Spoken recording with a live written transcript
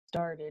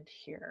started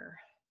here.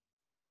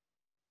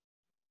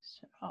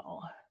 So,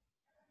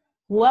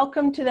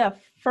 welcome to the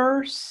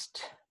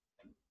first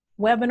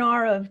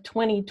webinar of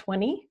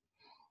 2020.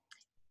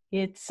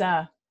 It's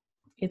a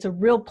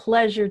real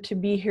pleasure to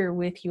be here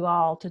with you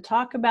all to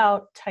talk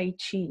about Tai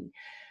Chi.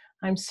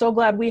 I'm so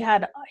glad we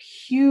had a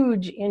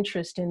huge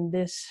interest in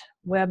this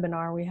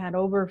webinar. We had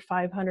over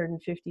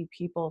 550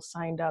 people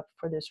signed up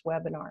for this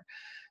webinar.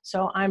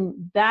 So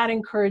that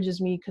encourages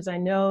me because I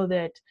know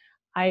that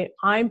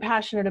I'm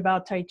passionate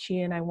about Tai Chi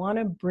and I want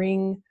to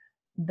bring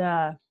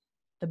the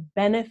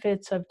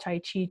benefits of Tai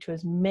Chi to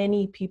as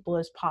many people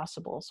as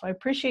possible. So I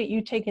appreciate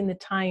you taking the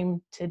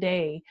time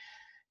today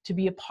to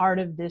be a part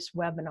of this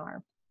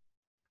webinar.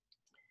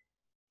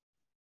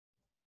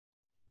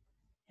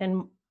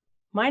 And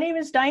my name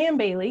is Dianne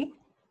Bailey.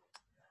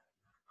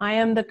 I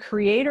am the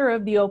creator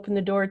of the Open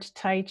the Door to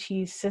Tai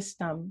Chi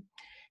system.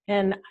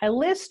 And I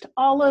list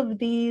all of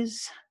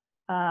these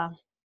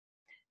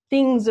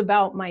things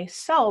about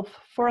myself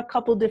for a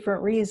couple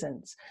different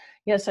reasons.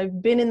 Yes,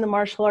 I've been in the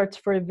martial arts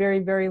for a very,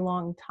 very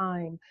long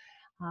time.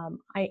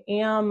 I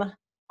am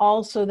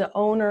also the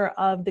owner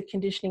of the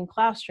conditioning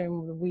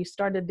classroom. We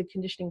started the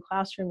conditioning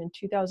classroom in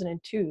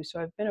 2002, so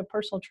I've been a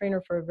personal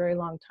trainer for a very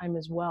long time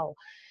as well.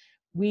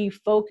 We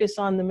focus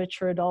on the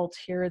mature adults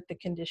here at the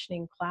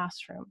conditioning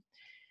classroom.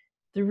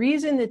 The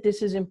reason that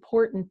this is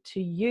important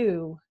to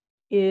you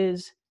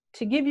is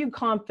to give you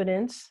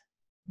confidence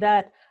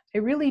that I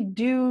really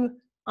do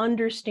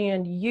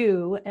understand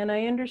you and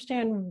I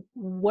understand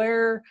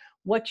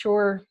what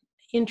your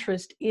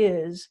interest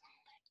is,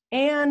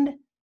 and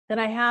that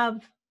I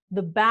have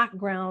the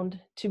background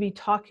to be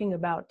talking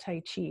about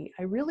Tai Chi.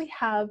 I really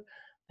have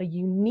a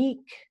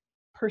unique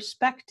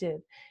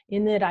perspective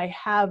in that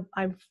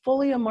I'm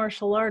fully a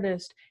martial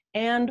artist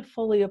and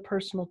fully a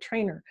personal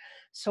trainer.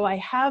 So I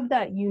have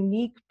that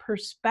unique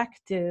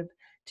perspective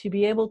to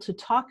be able to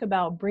talk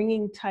about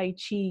bringing Tai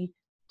Chi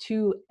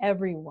to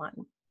everyone.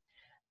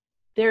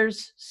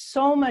 There's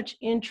so much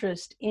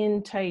interest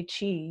in Tai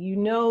Chi. You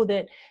know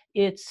that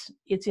it's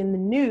in the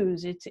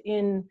news, it's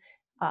in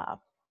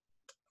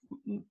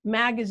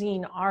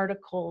magazine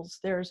articles,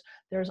 there's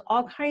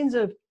all kinds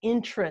of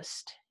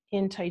interest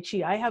in Tai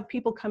Chi. I have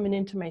people coming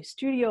into my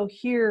studio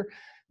here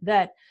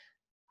that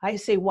I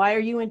say, why are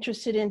you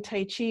interested in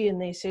Tai Chi? And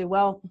they say,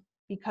 well,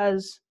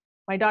 because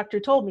my doctor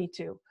told me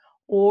to,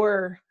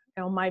 or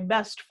my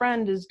best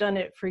friend has done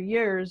it for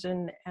years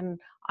and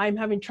I'm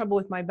having trouble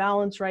with my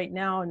balance right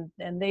now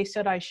and they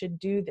said I should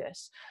do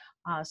this.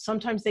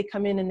 Sometimes they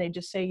come in and they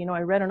just say,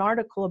 I read an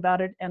article about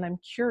it and I'm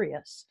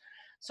curious.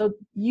 So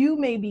you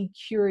may be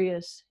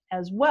curious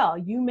as well.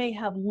 You may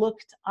have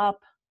looked up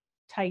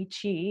Tai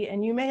Chi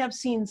and you may have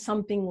seen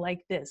something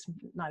like this,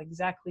 not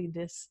exactly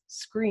this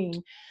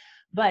screen,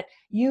 but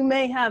you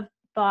may have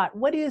thought,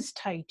 what is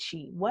Tai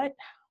Chi?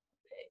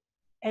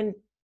 And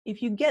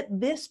if you get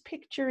this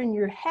picture in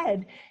your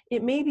head,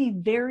 it may be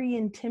very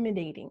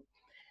intimidating.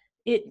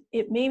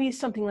 It may be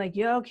something like,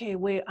 yeah, okay,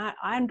 wait,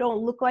 I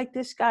don't look like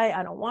this guy.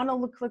 I don't want to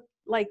look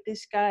like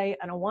this guy.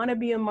 I don't want to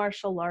be a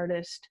martial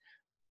artist.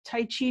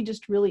 Tai Chi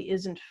just really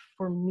isn't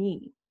for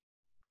me.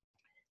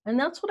 And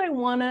that's what I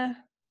want to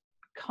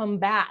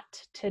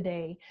combat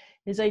today,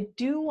 is I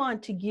do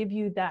want to give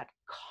you that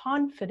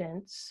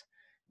confidence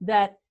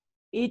that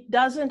it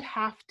doesn't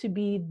have to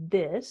be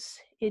this.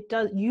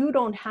 You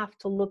don't have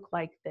to look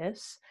like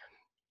this,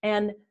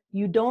 and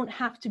you don't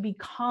have to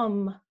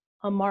become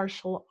a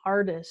martial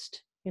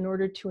artist in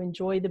order to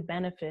enjoy the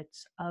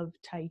benefits of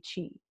Tai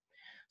Chi.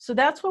 So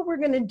that's what we're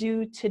going to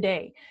do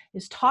today,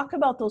 is talk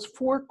about those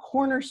 4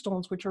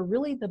 cornerstones, which are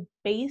really the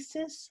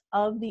basis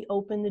of the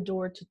Open the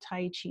Door to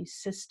Tai Chi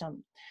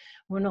system.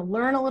 We're going to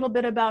learn a little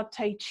bit about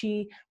Tai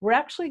Chi. We're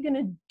actually going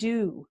to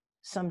do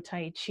some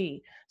Tai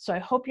Chi. So I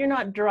hope you're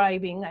not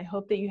driving. I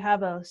hope that you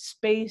have a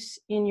space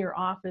in your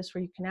office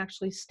where you can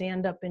actually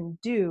stand up and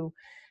do,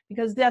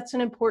 because that's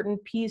an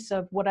important piece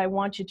of what I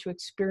want you to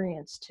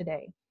experience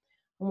today.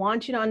 I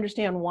want you to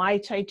understand why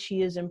Tai Chi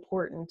is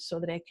important so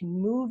that I can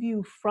move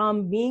you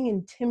from being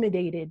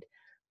intimidated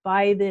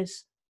by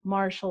this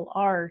martial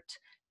art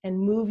and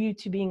move you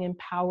to being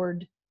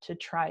empowered to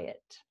try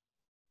it.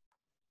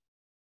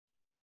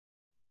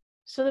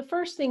 So the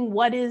first thing,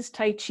 what is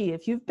Tai Chi?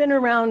 If you've been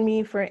around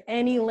me for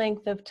any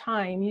length of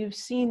time, you've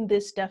seen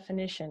this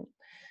definition.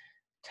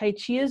 Tai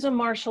Chi is a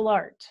martial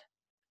art.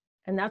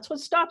 And that's what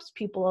stops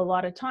people a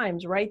lot of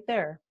times right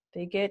there.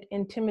 They get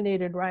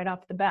intimidated right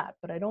off the bat,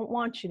 but I don't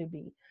want you to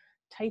be.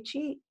 Tai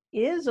Chi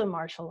is a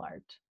martial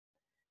art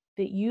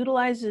that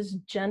utilizes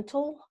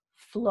gentle,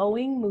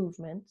 flowing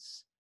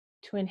movements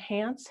to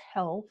enhance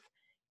health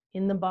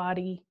in the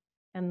body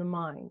and the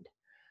mind.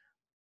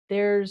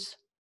 There's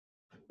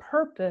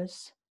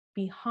purpose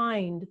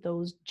behind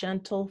those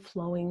gentle,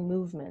 flowing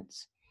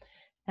movements,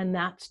 and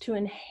that's to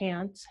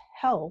enhance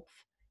health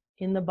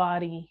in the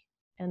body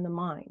and the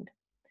mind.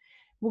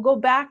 We'll go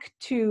back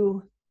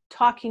to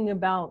talking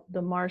about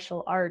the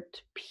martial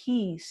art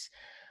piece,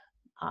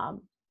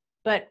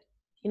 but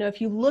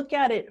if you look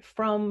at it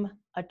from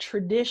a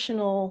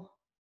traditional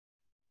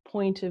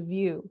point of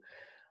view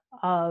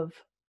of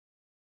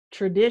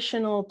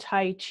traditional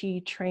Tai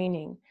Chi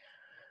training.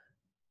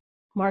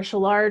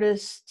 Martial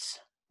artists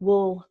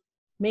will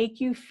make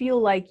you feel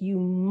like you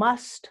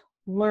must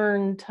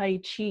learn Tai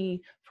Chi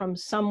from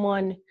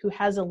someone who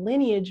has a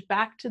lineage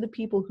back to the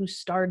people who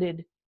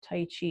started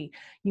Tai Chi.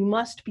 You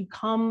must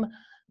become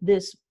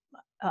this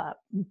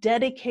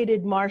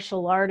dedicated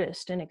martial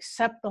artist and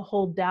accept the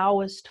whole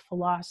Taoist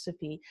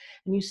philosophy.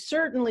 And you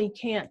certainly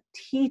can't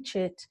teach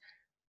it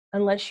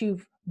unless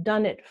you've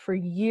done it for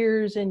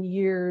years and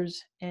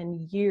years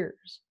and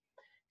years.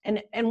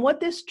 And what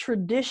this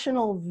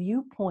traditional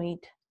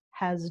viewpoint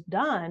has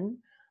done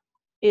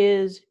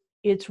is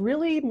it's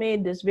really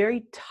made this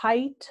very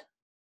tight,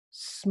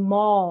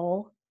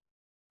 small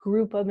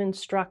group of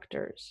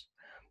instructors.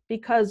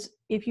 Because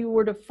if you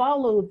were to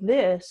follow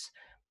this,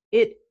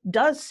 it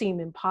does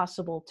seem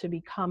impossible to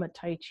become a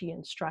Tai Chi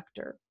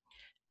instructor.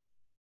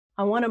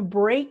 I want to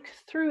break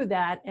through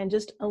that and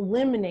just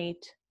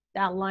eliminate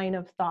that line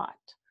of thought,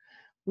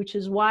 which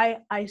is why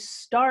I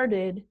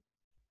started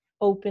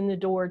Open the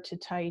Door to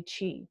Tai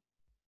Chi.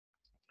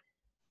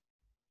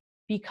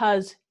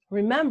 Because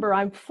remember,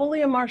 I'm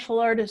fully a martial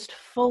artist,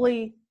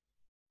 fully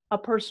a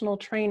personal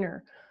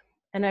trainer.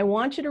 And I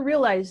want you to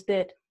realize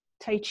that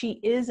Tai Chi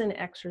is an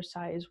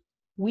exercise.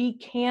 We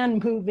can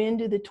move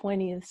into the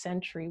 20th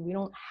century. We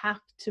don't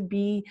have to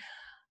be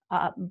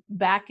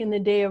back in the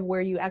day of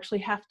where you actually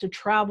have to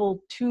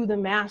travel to the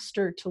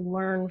master to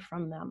learn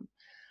from them.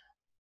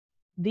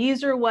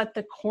 These are what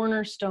the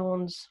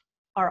cornerstones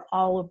are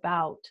all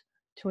about,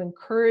 to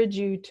encourage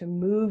you, to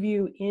move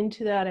you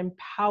into that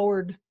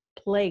empowered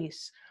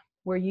place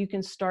where you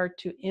can start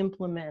to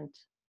implement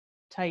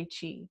Tai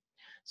Chi.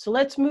 So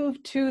let's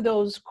move to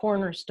those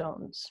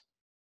cornerstones.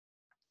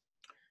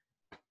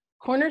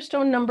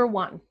 Cornerstone number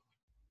 1,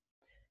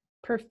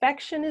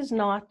 perfection is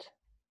not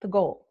the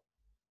goal.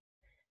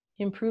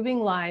 Improving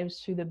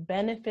lives through the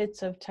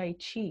benefits of Tai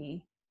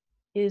Chi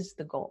is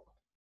the goal.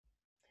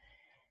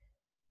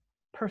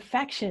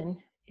 Perfection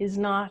is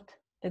not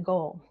the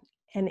goal.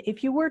 And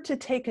if you were to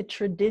take a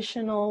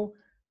traditional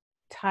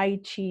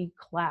Tai Chi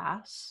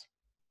class,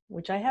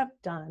 which I have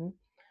done,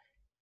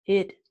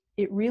 it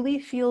really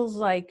feels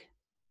like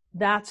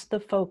that's the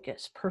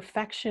focus.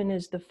 Perfection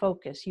is the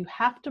focus. You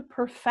have to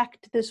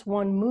perfect this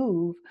one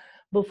move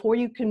before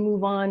you can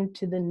move on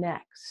to the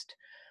next.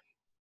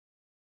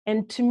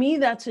 And to me,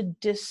 that's a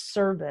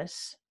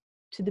disservice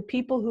to the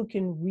people who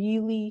can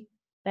really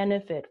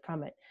benefit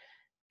from it,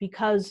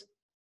 because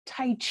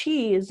Tai Chi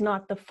is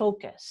not the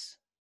focus.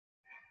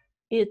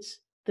 It's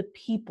the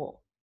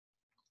people.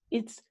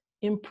 It's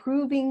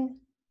improving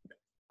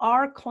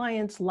our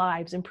clients'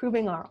 lives,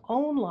 improving our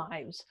own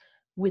lives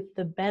with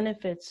the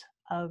benefits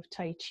of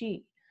Tai Chi.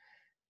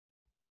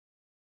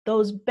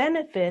 Those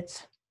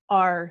benefits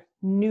are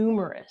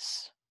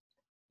numerous.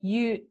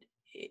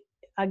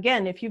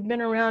 Again, if you've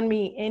been around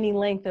me any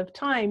length of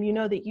time, you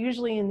know that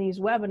usually in these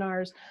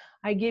webinars,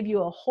 I give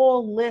you a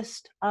whole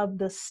list of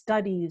the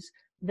studies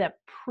that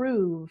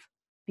prove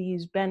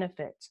these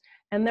benefits.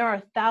 And there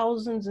are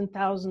thousands and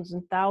thousands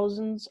and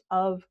thousands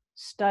of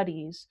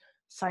studies,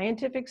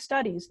 scientific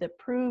studies that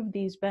prove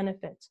these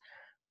benefits.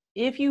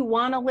 If you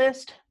want a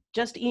list,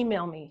 just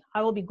email me.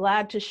 I will be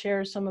glad to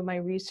share some of my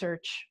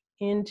research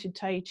into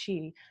Tai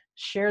Chi,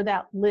 share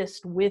that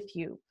list with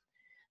you.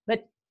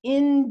 But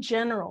in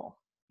general,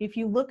 if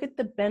you look at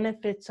the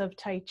benefits of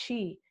Tai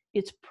Chi,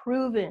 it's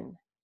proven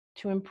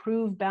to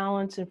improve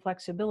balance and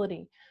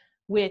flexibility,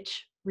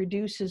 which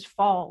reduces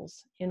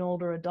falls in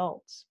older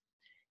adults.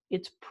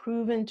 It's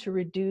proven to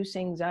reduce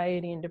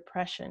anxiety and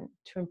depression,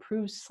 to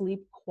improve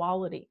sleep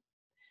quality,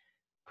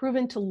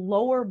 proven to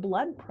lower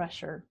blood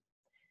pressure,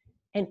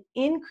 and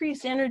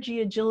increase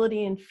energy,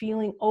 agility, and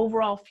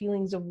overall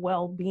feelings of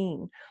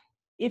well-being.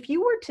 If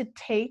you were to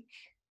take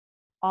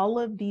all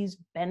of these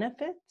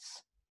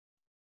benefits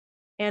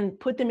and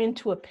put them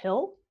into a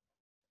pill,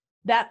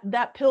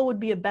 that pill would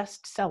be a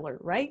bestseller,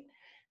 right?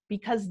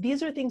 Because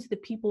these are things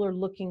that people are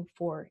looking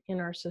for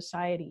in our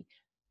society.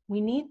 We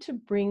need to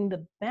bring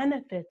the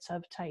benefits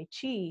of Tai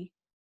Chi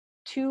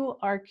to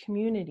our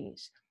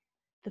communities.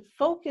 The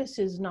focus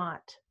is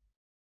not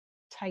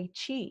Tai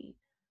Chi.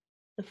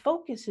 The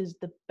focus is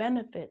the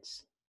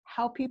benefits,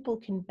 how people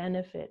can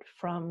benefit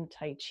from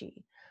Tai Chi.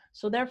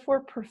 So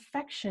therefore,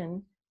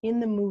 perfection in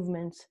the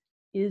movements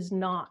is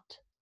not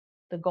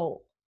the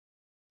goal.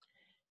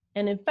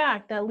 And in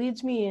fact, that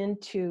leads me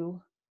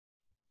into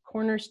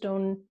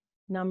cornerstone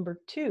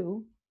number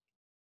 2,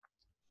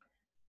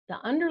 the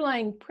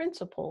underlying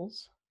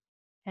principles,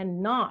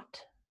 and not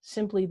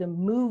simply the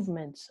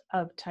movements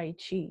of Tai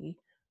Chi,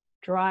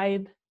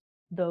 drive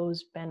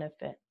those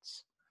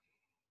benefits.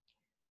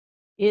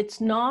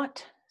 It's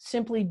not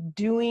simply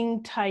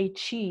doing Tai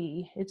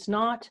Chi. It's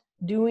not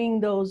doing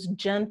those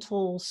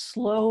gentle,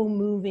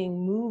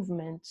 slow-moving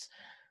movements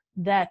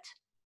that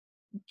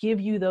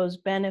give you those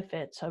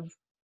benefits of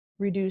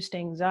reduced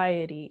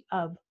anxiety,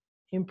 of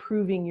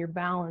improving your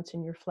balance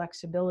and your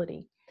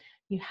flexibility.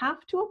 You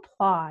have to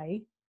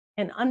apply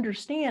and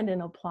understand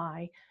and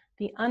apply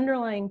the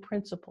underlying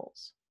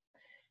principles.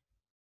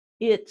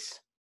 It's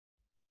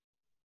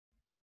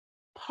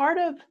part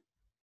of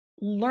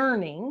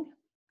learning,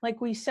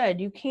 like we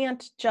said, you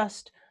can't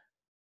just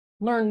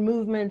learn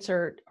movements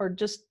or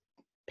just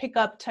pick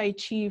up Tai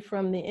Chi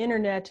from the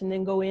internet and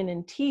then go in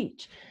and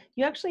teach.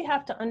 You actually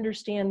have to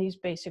understand these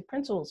basic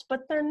principles,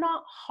 but they're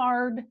not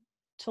hard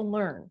to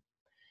learn.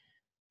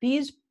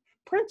 These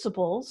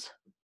principles,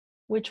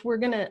 which I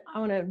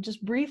want to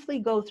just briefly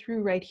go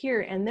through right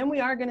here, and then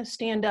we are going to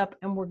stand up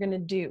and we're going to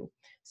do.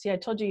 See, I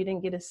told you you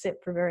didn't get to sit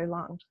for very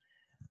long.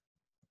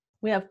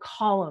 We have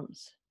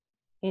columns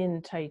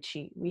in Tai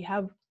Chi. We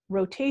have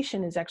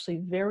rotation is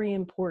actually very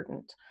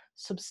important.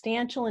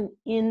 Substantial and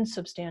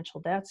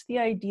insubstantial. That's the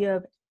idea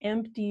of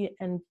empty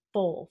and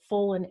full,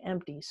 full and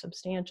empty.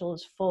 Substantial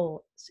is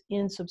full,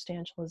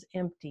 insubstantial is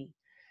empty.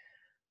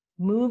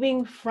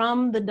 Moving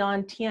from the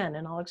Dantian,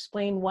 and I'll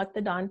explain what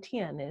the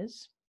Dantian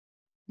is.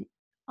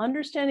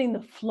 Understanding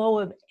the flow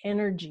of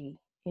energy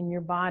in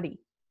your body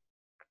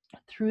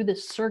through the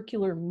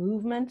circular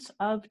movements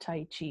of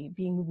Tai Chi,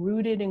 being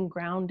rooted and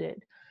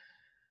grounded.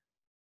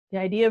 The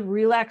idea of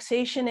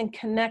relaxation and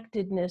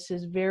connectedness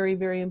is very,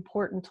 very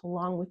important,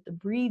 along with the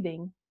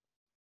breathing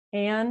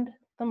and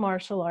the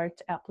martial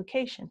arts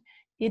application.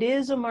 It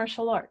is a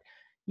martial art.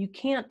 You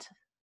can't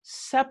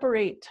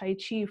separate Tai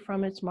Chi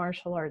from its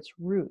martial arts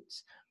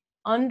roots.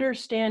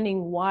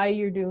 Understanding why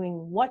you're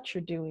doing what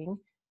you're doing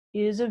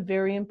is a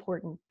very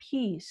important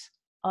piece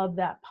of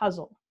that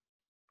puzzle.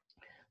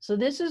 So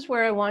this is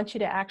where I want you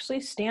to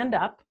actually stand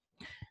up.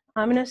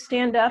 I'm going to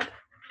stand up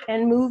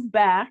and move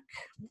back.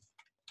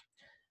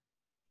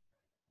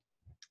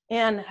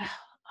 And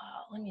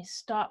let me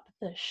stop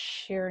the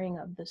sharing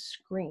of the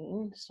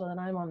screen so that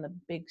I'm on the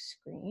big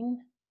screen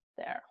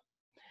there.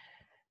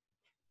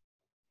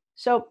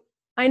 So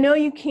I know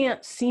you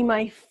can't see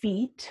my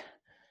feet,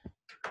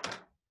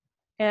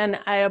 and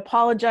I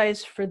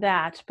apologize for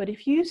that, but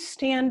if you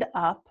stand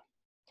up,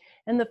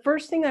 and the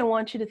first thing I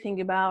want you to think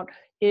about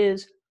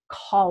is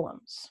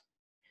columns.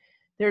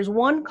 There's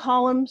one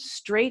column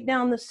straight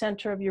down the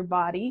center of your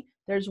body.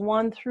 There's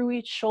one through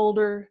each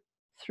shoulder,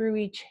 through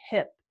each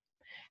hip.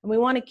 And we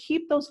want to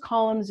keep those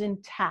columns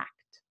intact.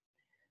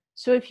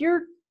 So if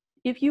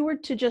you were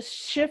to just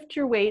shift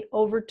your weight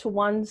over to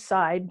one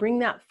side, bring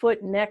that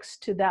foot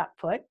next to that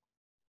foot,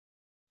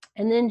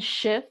 and then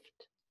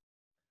shift.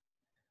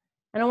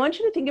 And I want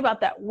you to think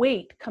about that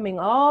weight coming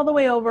all the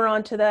way over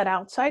onto that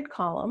outside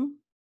column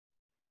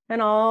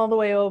and all the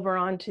way over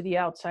onto the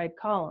outside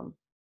column.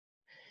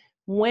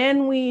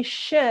 When we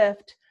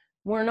shift,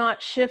 we're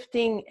not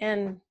shifting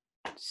and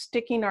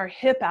sticking our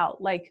hip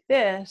out like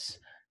this,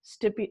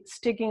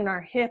 sticking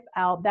our hip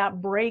out.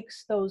 That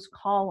breaks those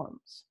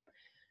columns.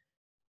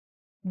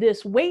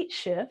 This weight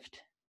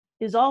shift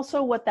is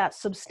also what that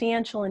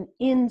substantial and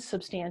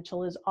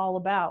insubstantial is all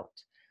about.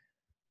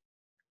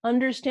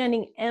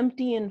 Understanding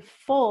empty and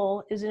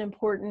full is an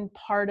important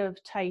part of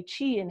Tai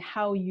Chi and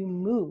how you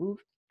move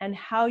and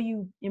how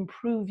you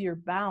improve your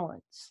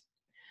balance.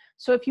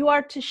 So if you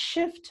are to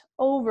shift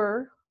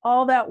over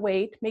all that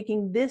weight,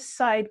 making this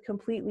side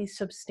completely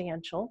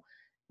substantial,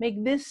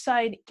 make this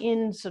side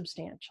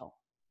insubstantial.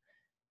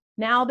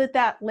 Now that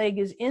that leg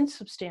is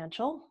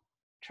insubstantial,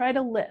 try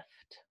to lift.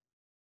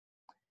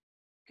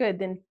 Good,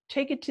 then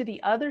take it to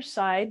the other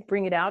side,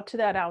 bring it out to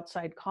that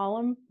outside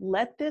column,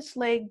 let this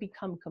leg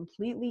become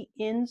completely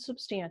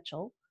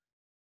insubstantial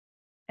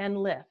and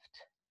lift.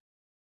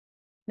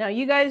 Now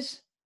you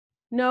guys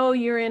know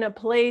you're in a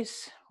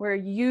place where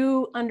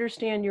you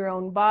understand your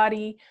own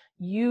body,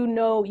 you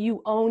know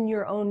you own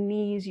your own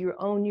knees, you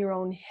own your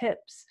own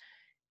hips.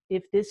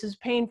 If this is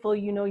painful,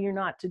 you know you're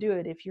not to do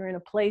it. If you're in a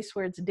place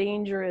where it's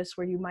dangerous,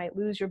 where you might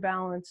lose your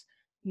balance,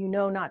 you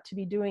know not to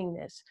be doing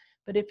this.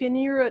 But if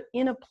you're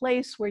in a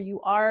place where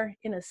you are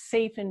in a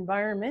safe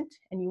environment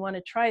and you want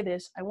to try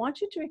this, I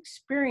want you to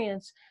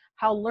experience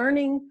how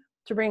learning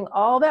to bring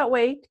all that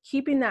weight,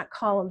 keeping that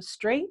column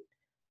straight,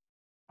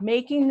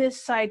 making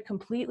this side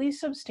completely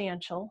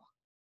substantial,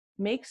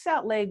 makes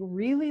that leg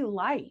really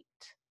light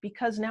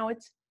because now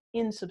it's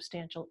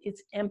insubstantial,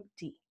 it's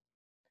empty.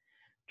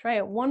 Try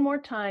it one more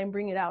time,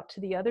 bring it out to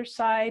the other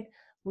side,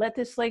 let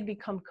this leg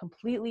become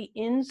completely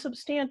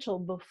insubstantial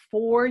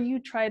before you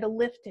try to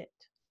lift it.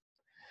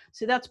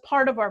 So that's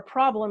part of our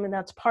problem, and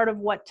that's part of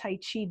what Tai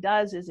Chi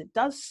does, is it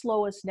does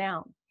slow us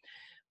down.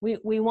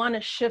 We want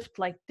to shift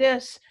like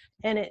this,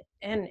 and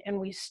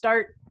we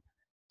start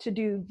to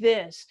do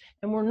this,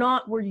 and we're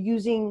not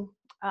using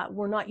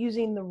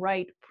the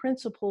right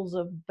principles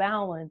of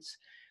balance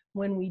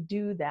when we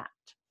do that.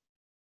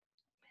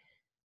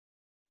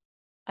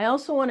 I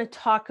also want to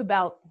talk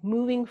about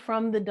moving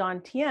from the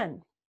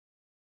Dantian.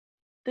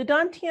 The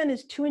Dantian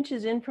is 2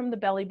 inches in from the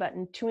belly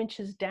button, 2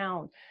 inches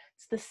down.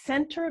 It's the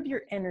center of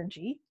your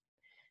energy.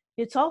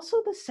 It's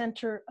also the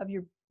center of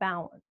your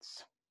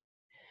balance.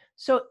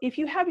 So if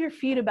you have your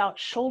feet about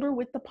shoulder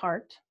width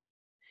apart,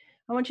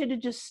 I want you to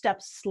just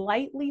step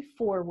slightly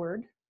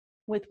forward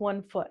with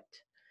one foot.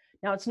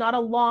 Now it's not a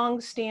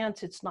long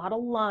stance, it's not a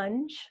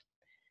lunge,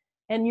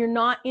 and you're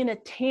not in a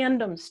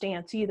tandem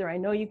stance either. I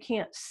know you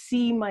can't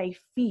see my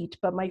feet,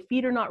 but my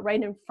feet are not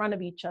right in front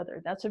of each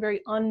other. That's a very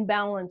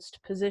unbalanced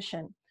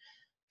position.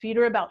 Feet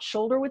are about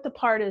shoulder width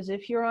apart as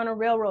if you're on a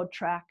railroad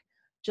track.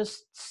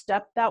 Just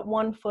step that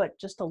one foot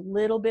just a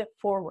little bit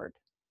forward.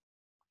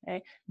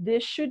 Okay?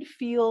 This should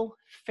feel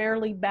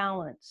fairly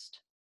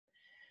balanced.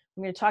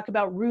 I'm going to talk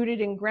about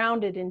rooted and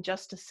grounded in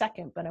just a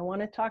second, but I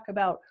want to talk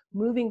about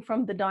moving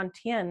from the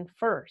dantian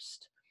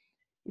first.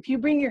 If you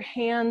bring your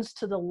hands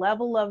to the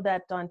level of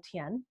that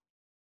dantian,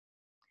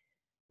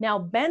 now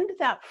bend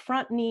that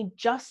front knee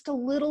just a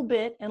little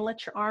bit and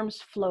let your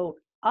arms float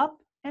up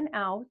and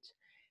out.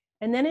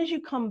 And then as you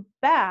come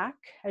back,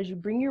 as you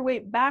bring your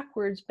weight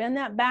backwards, bend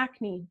that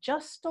back knee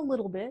just a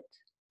little bit,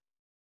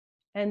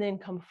 and then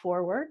come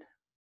forward,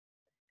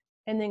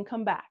 and then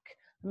come back.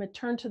 I'm going to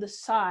turn to the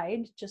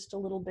side just a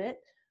little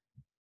bit,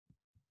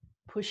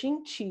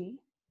 pushing chi.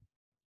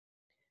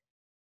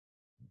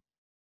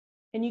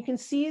 And you can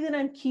see that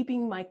I'm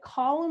keeping my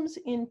columns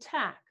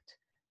intact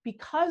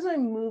because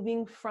I'm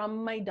moving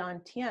from my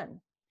dantian.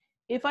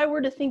 If I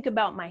were to think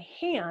about my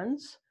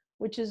hands,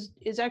 which is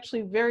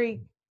actually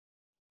very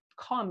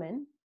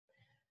common,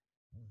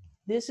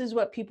 this is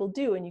what people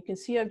do. And you can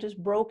see I've just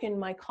broken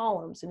my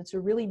columns, and it's a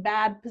really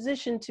bad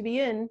position to be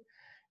in.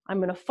 I'm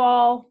going to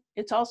fall.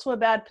 It's also a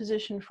bad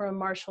position for a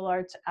martial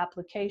arts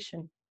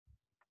application.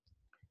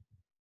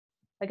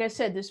 Like I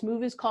said, this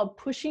move is called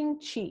pushing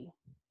chi.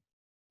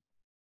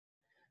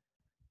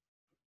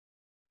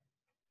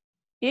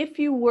 If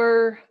you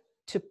were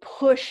to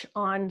push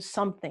on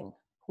something,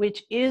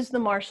 which is the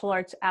martial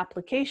arts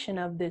application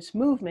of this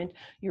movement,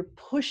 you're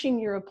pushing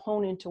your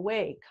opponent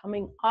away,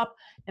 coming up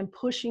and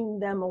pushing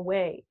them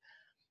away.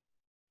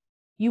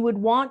 You would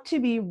want to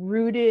be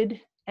rooted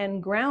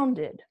and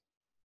grounded.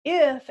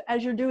 If,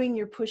 as you're doing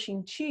your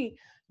pushing chi,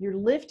 you're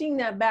lifting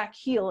that back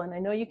heel, and I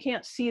know you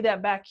can't see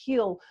that back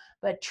heel,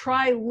 but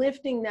try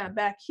lifting that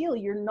back heel,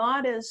 you're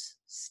not as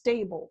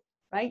stable,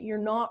 right? You're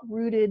not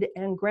rooted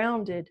and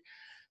grounded.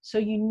 So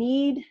you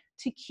need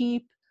to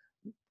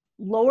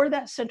lower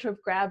that center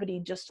of gravity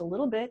just a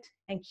little bit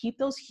and keep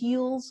those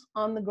heels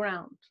on the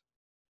ground.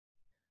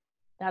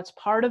 That's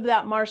part of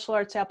that martial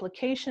arts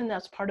application.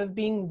 That's part of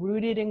being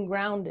rooted and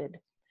grounded.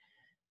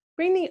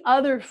 Bring the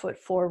other foot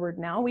forward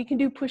now. We can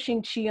do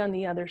pushing chi on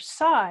the other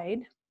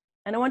side.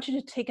 And I want you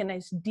to take a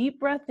nice deep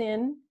breath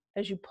in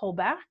as you pull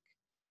back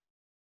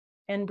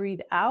and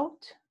breathe out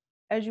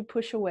as you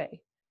push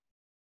away.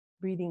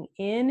 Breathing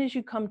in as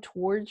you come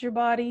towards your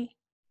body.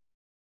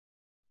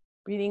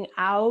 Breathing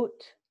out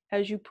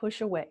as you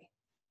push away.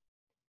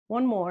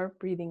 One more,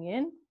 breathing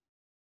in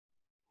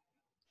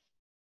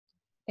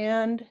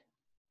and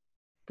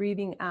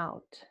breathing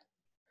out.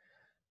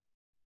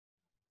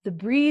 The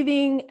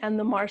breathing and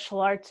the martial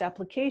arts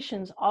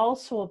applications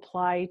also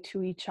apply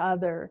to each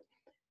other.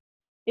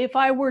 If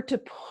I were to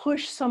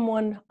push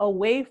someone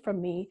away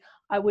from me,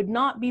 I would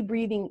not be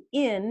breathing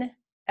in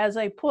as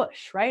I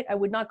push, right? I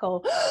would not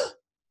go,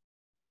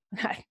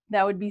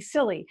 that would be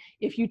silly.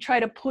 If you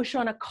try to push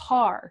on a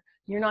car,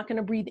 you're not going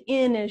to breathe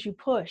in as you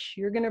push.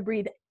 You're going to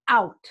breathe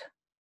out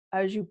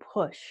as you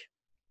push.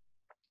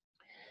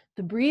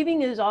 The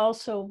breathing is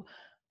also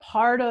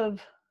part of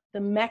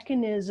the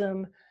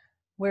mechanism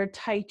where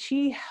Tai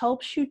Chi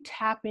helps you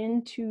tap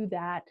into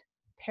that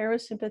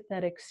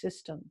parasympathetic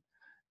system,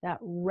 that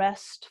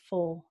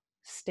restful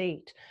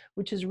state,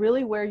 which is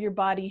really where your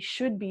body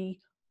should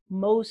be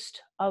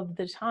most of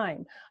the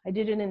time. I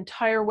did an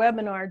entire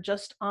webinar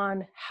just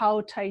on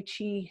how Tai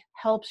Chi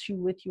helps you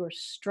with your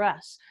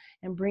stress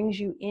and brings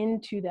you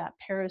into that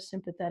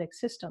parasympathetic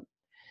system.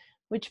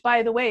 Which,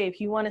 by the way, if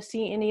you want to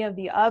see any of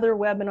the other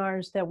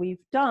webinars that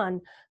we've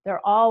done,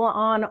 they're all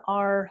on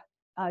our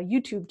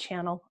YouTube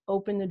channel,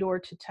 Open the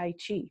Door to Tai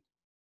Chi.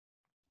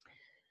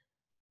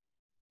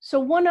 So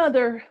one of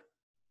the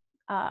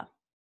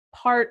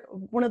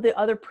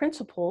other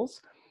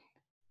principles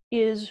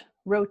is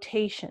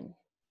rotation.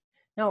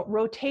 Now,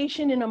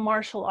 rotation in a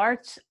martial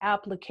arts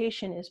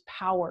application is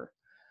power.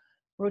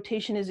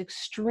 Rotation is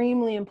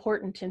extremely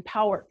important in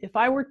power. If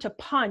I were to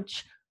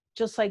punch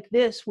just like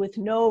this with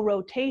no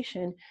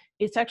rotation,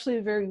 it's actually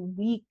a very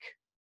weak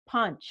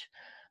punch.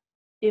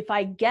 If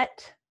I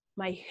get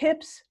my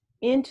hips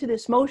into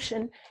this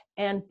motion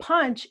and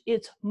punch,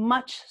 it's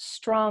much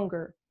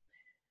stronger.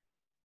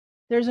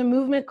 There's a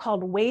movement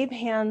called wave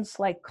hands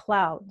like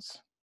clouds.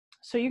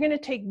 So you're going to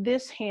take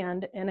this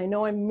hand, and I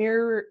know I'm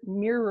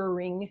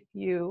mirroring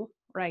you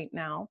right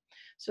now.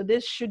 So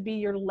this should be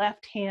your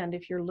left hand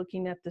if you're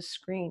looking at the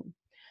screen.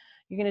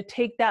 You're going to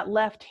take that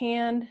left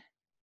hand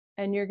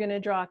and you're going to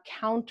draw a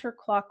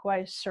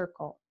counterclockwise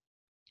circle.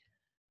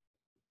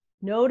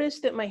 Notice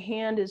that my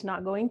hand is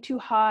not going too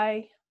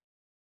high.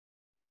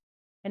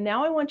 And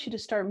now I want you to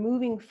start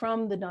moving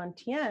from the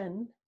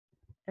dantian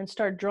and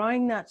start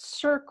drawing that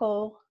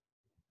circle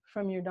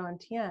from your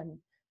dantian.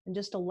 And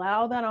just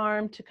allow that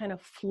arm to kind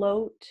of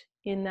float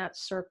in that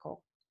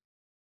circle.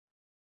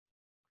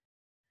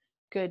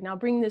 Good. Now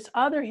bring this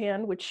other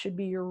hand, which should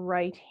be your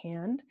right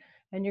hand,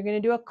 and you're going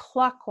to do a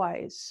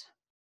clockwise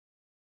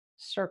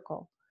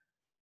circle.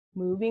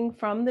 Moving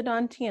from the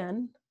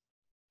dantian,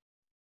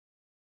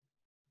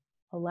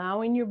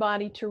 allowing your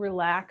body to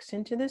relax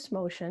into this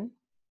motion.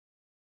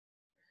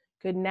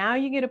 Good, now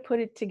you get to put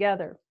it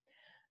together.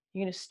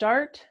 You're going to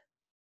start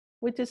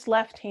with this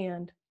left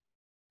hand.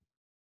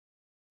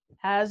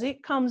 As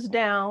it comes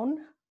down,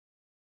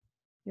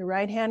 your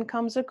right hand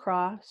comes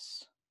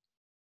across,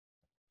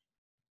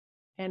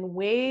 and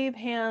wave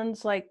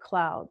hands like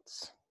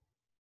clouds.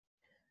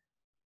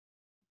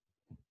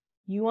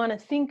 You want to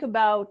think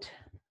about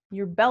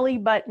your belly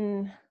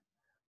button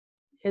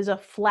as a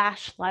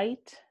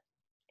flashlight,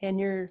 and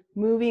you're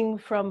moving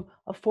from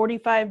a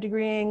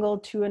 45-degree angle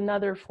to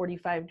another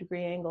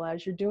 45-degree angle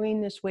as you're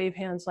doing this wave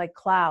hands like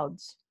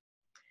clouds.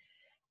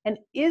 And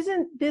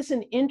isn't this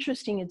an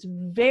interesting, it's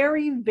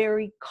very,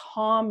 very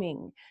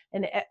calming.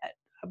 And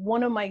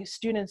one of my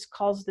students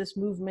calls this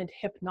movement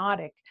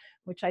hypnotic,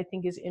 which I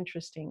think is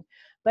interesting.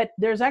 But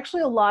there's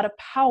actually a lot of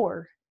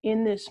power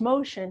in this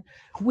motion.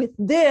 With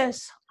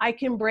this, I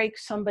can break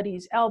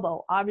somebody's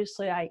elbow.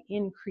 Obviously, I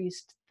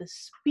increased the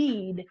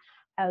speed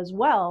as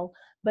well,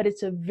 but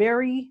it's a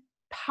very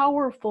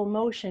powerful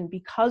motion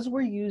because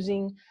we're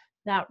using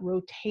that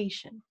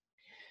rotation.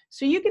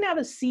 So you can have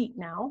a seat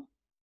now.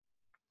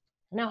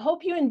 And I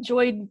hope you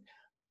enjoyed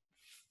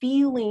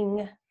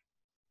feeling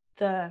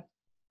the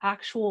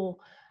actual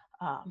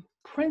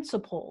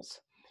principles.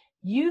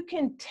 You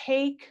can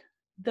take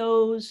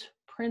those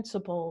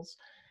principles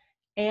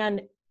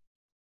and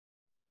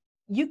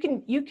you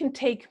can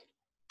take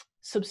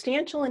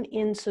substantial and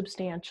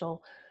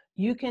insubstantial.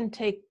 You can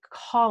take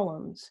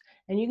columns,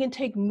 and you can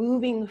take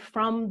moving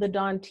from the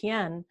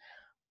Dantian.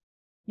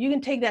 You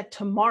can take that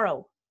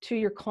tomorrow to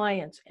your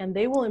clients, and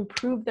they will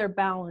improve their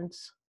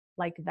balance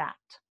like that.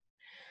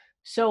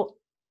 So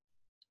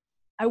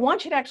I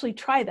want you to actually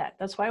try that.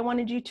 That's why I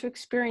wanted you to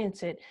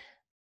experience it.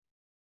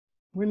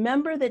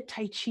 Remember that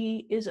Tai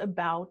Chi is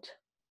about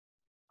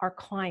our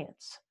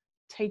clients.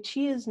 Tai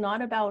Chi is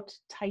not about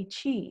Tai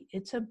Chi.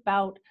 It's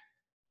about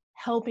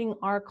helping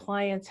our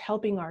clients,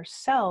 helping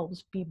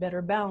ourselves be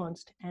better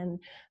balanced and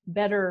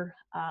better,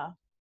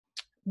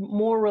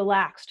 more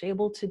relaxed,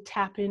 able to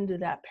tap into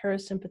that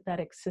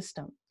parasympathetic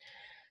system.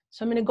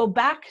 So I'm going to go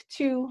back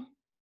to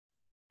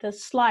the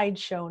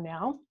slideshow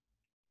now.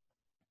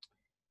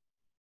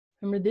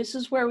 Remember, this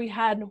is where we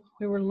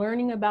were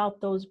learning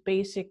about those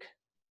basic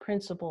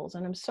principles,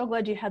 and I'm so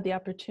glad you had the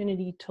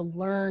opportunity to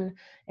learn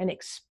and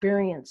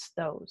experience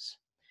those.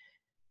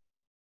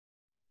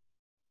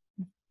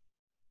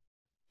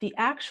 The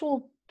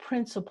actual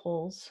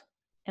principles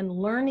and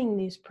learning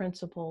these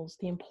principles,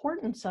 the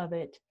importance of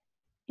it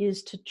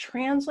is to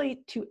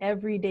translate to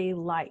everyday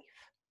life.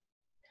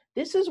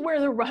 This is where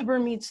the rubber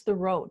meets the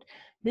road.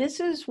 This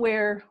is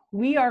where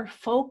we are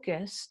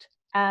focused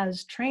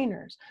as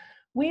trainers.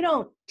 We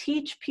don't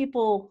teach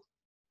people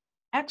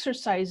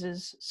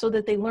exercises so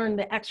that they learn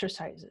the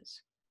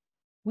exercises.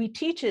 We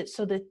teach it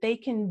so that they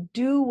can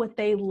do what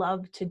they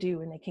love to do,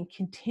 and they can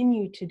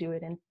continue to do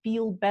it and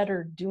feel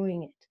better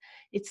doing it.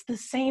 It's the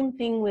same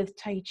thing with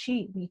Tai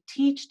Chi. We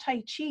teach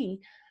Tai Chi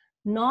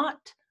not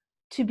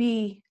to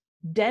be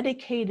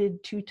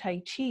dedicated to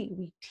Tai Chi.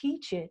 We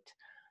teach it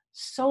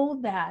so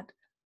that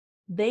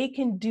they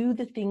can do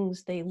the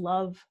things they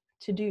love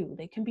to do.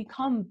 They can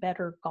become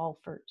better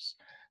golfers.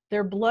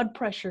 Their blood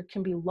pressure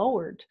can be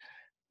lowered.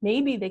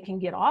 Maybe they can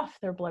get off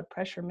their blood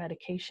pressure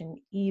medication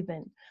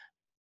even.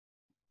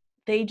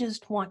 They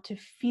just want to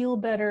feel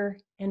better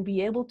and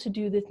be able to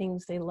do the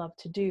things they love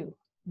to do.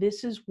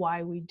 This is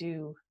why we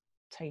do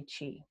Tai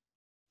Chi.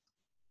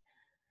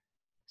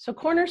 So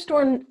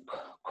cornerstone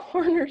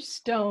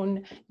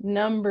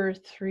number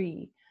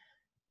 3,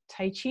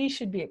 Tai Chi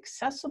should be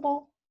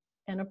accessible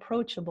and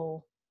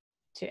approachable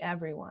to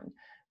everyone.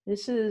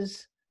 This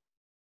is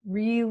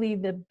really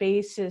the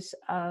basis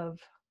of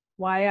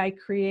why I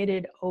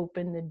created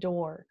Open the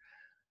Door.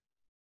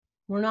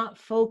 We're not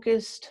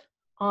focused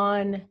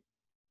on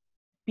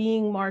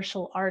being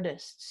martial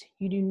artists.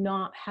 You do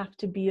not have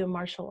to be a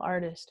martial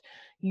artist.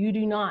 You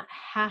do not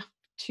have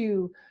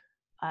to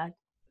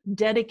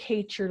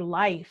dedicate your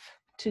life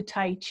to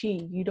Tai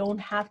Chi. You don't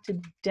have to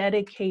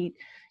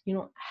you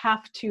don't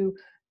have to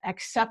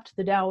accept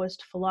the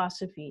Taoist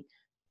philosophy.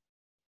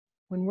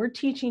 When we're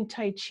teaching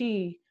Tai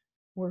Chi,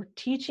 we're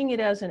teaching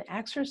it as an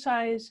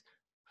exercise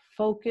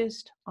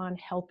focused on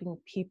helping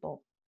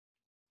people.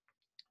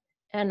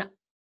 And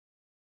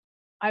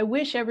I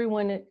wish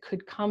everyone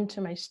could come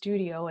to my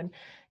studio. And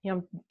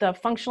the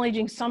Functional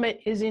Aging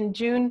Summit is in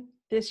June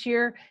this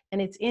year,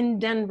 and it's in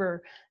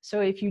Denver.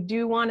 So if you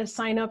do want to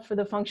sign up for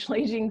the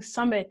Functional Aging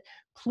Summit,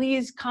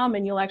 please come,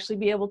 and you'll actually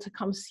be able to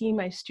come see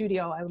my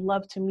studio. I would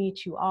love to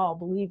meet you all,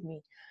 believe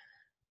me.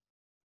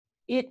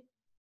 It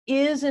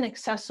is an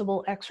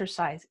accessible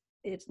exercise.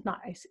 It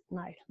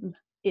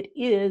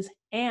is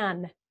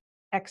an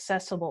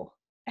accessible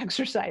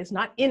exercise,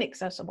 not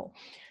inaccessible.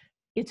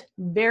 It's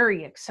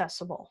very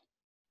accessible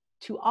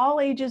to all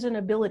ages and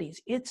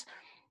abilities. It's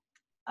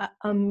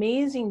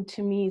amazing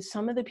to me,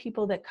 some of the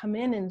people that come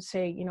in and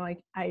say,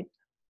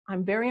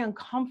 I'm very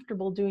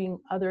uncomfortable doing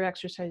other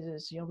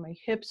exercises. My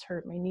hips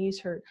hurt, my knees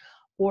hurt,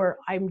 or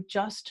I'm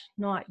just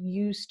not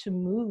used to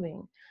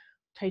moving.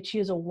 Tai Chi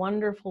is a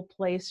wonderful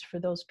place for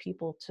those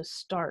people to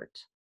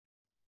start.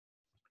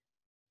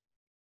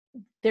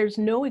 there's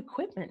no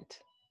equipment.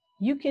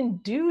 You can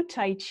do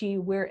Tai Chi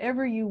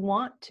wherever you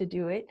want to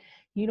do it.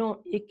 You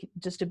don't,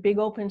 just a big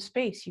open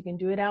space. You can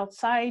do it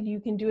outside, you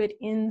can do it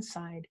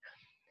inside.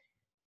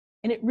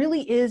 And it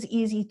really is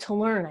easy to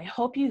learn. I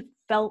hope you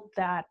felt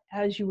that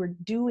as you were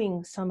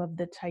doing some of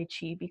the Tai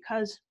Chi,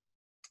 because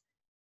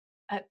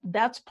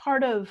that's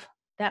part of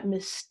that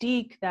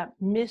mystique, that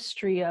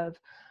mystery of,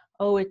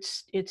 oh,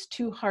 it's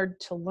too hard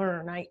to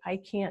learn. I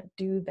can't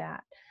do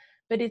that.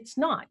 But it's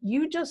not.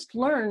 You just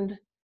learned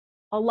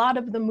a lot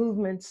of the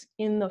movements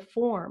in the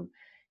form.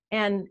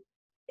 And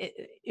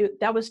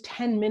that was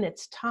 10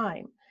 minutes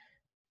time.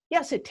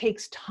 Yes, it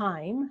takes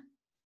time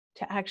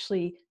to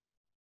actually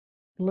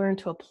learn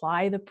to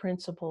apply the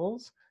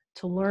principles,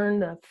 to learn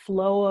the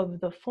flow of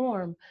the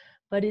form,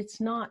 but it's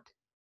not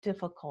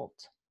difficult.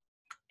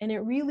 And it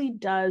really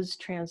does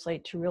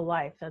translate to real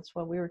life. That's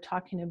what we were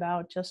talking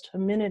about just a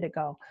minute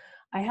ago.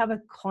 I have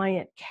a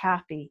client,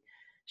 Kathy.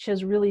 She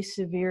has really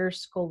severe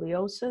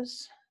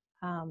scoliosis.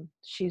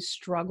 She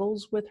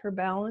struggles with her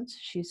balance.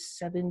 She's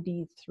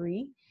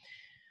 73.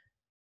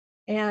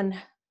 And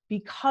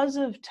because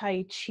of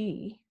Tai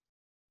Chi,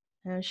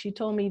 she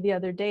told me the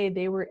other day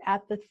they were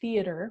at the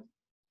theater,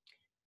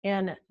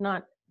 and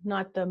not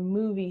the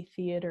movie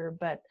theater,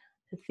 but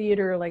the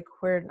theater like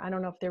where, I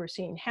don't know if they were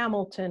seeing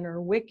Hamilton or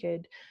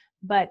Wicked,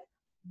 but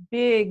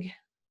big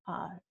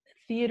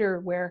theater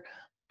where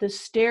the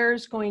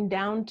stairs going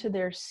down to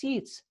their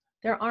seats,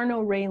 there are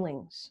no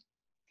railings.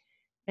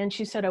 And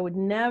she said,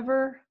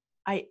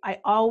 I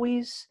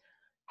always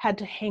had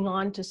to hang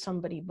on to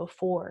somebody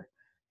before.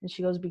 And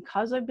she goes,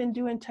 because I've been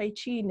doing Tai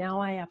Chi, now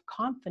I have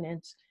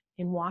confidence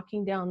in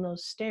walking down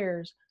those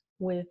stairs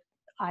with,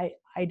 I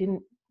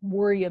didn't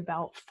worry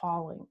about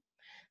falling.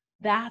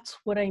 That's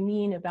what I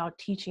mean about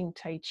teaching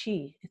Tai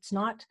Chi. It's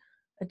not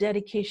a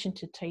dedication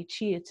to Tai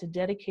Chi, it's a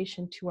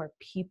dedication to our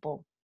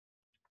people.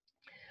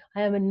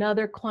 I have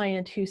another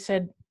client who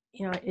said,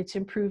 it's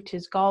improved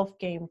his golf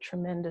game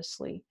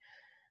tremendously.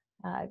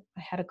 I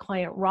had a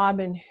client,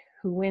 Robin,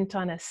 who went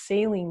on a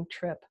sailing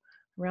trip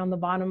around the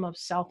bottom of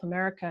South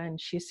America,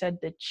 and she said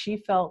that she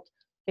felt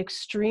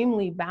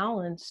extremely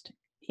balanced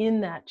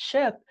in that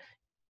ship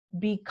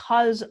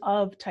because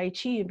of Tai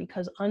Chi,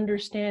 because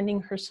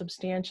understanding her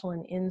substantial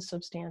and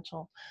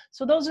insubstantial.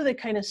 So those are the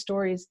kind of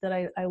stories that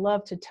I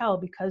love to tell,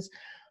 because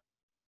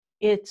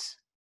it's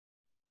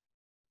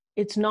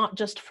not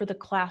just for the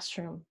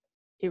classroom.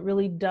 It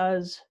really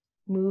does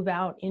move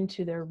out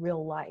into their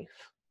real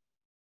life.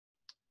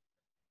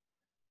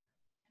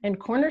 And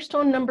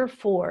cornerstone number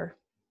 4,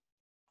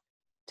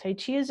 Tai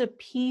Chi is a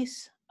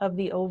piece of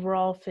the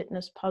overall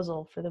fitness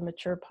puzzle for the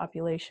mature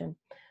population.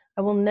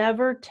 I will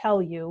never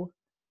tell you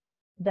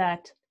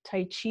that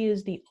Tai Chi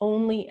is the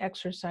only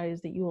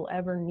exercise that you will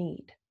ever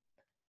need.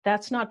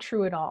 That's not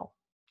true at all.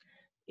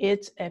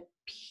 It's a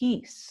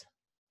piece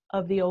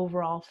of the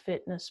overall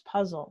fitness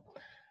puzzle,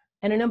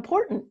 and an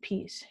important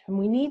piece, and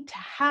we need to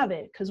have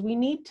it because we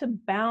need to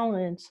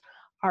balance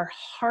our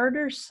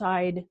harder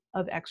side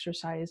of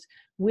exercise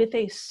with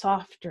a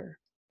softer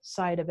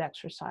side of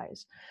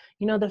exercise.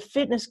 The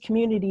fitness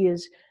community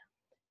is,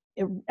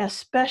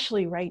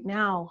 especially right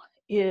now,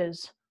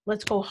 is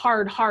let's go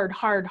hard,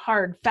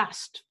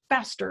 fast,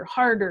 faster,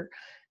 harder.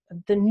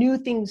 The new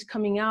things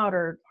coming out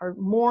are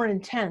more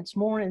intense.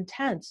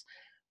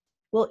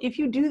 Well, if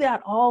you do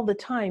that all the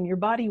time, your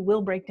body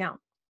will break down.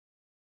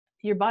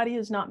 Your body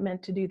is not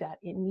meant to do that.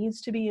 It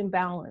needs to be in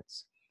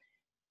balance.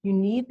 You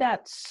need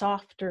that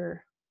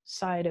softer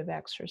side of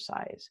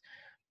exercise.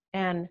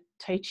 And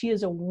Tai Chi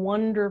is a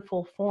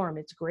wonderful form.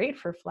 It's great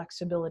for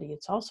flexibility.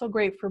 It's also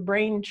great for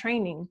brain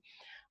training.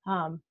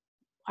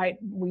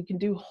 We can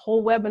do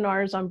whole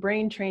webinars on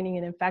brain training.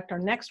 And in fact, our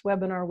next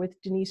webinar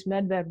with Denise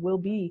Medved will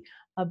be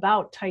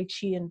about Tai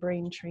Chi and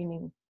brain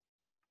training.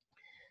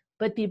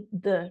 But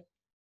the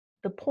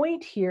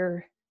point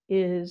here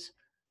is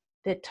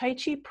that Tai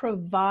Chi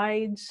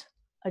provides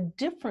a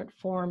different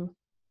form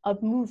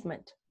of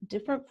movement,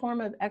 different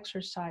form of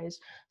exercise,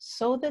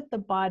 so that the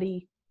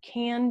body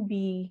can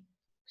be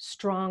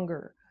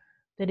stronger,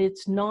 that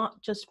it's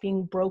not just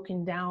being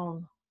broken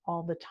down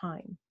all the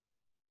time.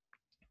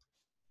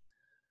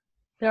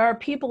 There are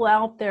people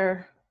out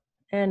there,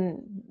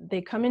 and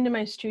they come into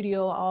my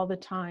studio all the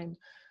time,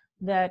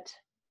 that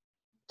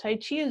Tai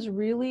Chi is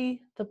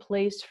really the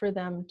place for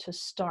them to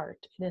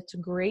start. And it's a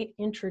great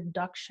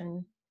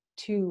introduction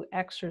to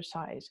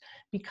exercise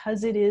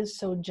because it is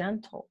so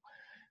gentle,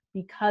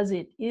 because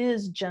it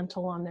is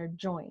gentle on their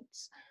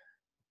joints.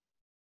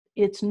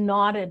 It's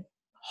not a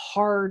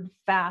hard,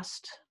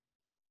 fast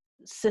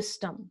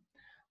system.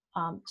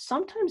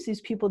 Sometimes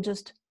these people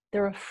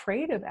they're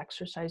afraid of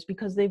exercise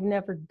because they've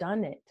never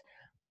done it.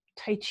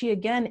 Tai Chi,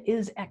 again,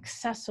 is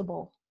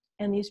accessible,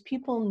 and these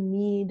people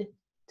need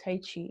Tai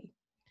Chi.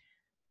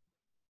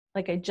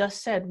 Like I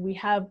just said, we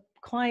have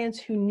clients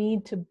who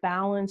need to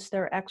balance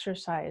their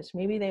exercise.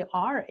 Maybe they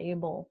are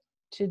able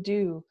to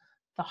do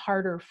the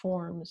harder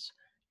forms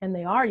and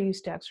they are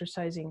used to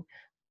exercising.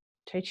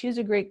 Tai Chi is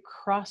a great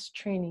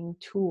cross-training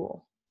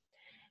tool.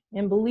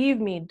 And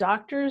believe me,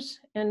 doctors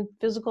and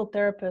physical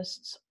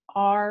therapists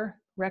are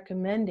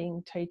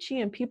recommending Tai Chi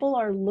and people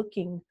are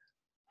looking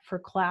for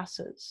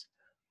classes.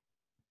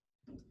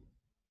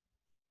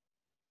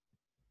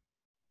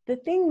 The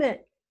thing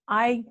that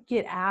I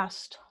get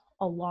asked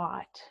a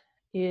lot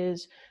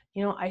is,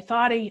 you know, I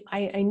thought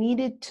I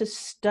needed to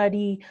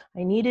study,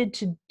 I needed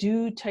to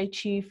do Tai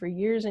Chi for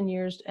years and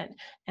years, and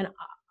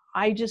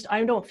I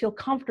don't feel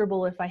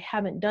comfortable if I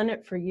haven't done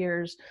it for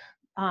years,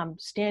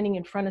 standing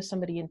in front of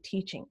somebody and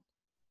teaching.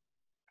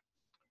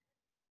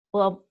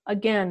 Well,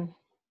 again,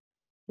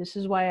 this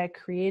is why I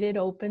created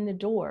Open the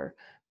Door.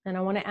 And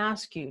I want to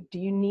ask you, do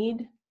you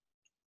need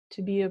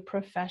to be a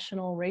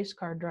professional race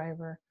car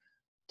driver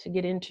to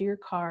get into your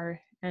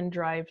car and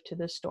drive to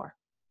the store?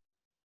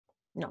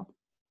 No.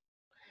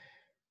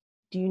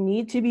 Do you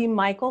need to be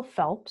Michael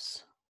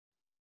Phelps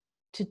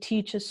to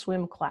teach a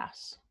swim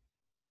class?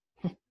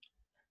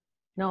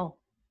 No,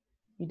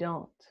 you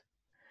don't.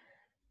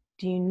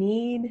 Do you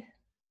need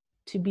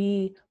to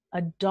be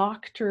a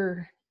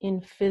doctor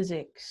in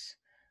physics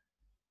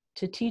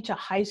to teach a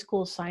high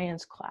school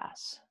science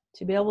class,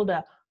 to be able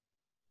to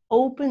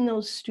open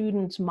those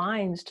students'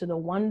 minds to the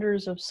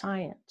wonders of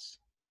science?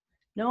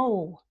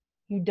 No,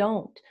 you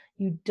don't.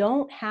 You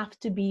don't have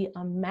to be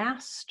a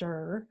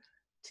master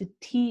to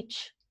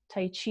teach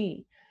Tai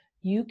Chi.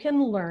 You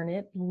can learn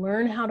it,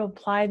 learn how to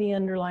apply the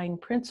underlying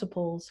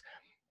principles,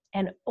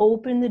 and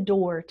open the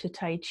door to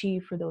Tai Chi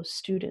for those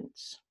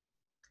students.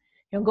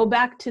 You know, go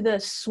back to the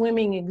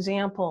swimming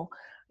example.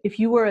 If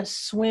you were a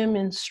swim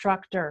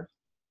instructor,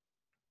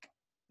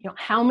 you know,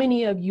 how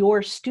many of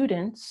your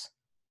students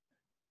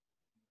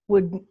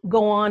would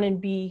go on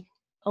and be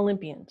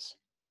Olympians?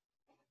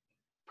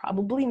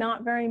 Probably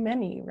not very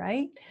many,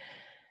 right?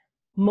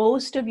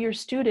 Most of your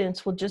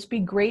students will just be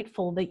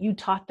grateful that you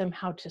taught them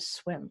how to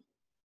swim.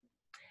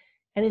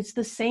 And it's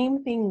the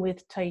same thing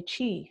with Tai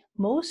Chi.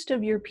 Most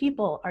of your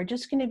people are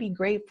just going to be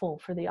grateful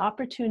for the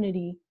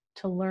opportunity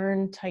to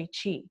learn Tai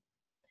Chi.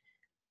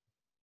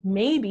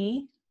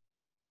 Maybe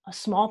a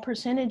small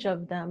percentage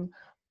of them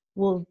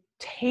will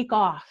take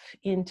off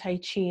in Tai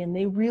Chi and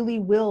they really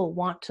will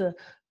want to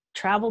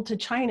travel to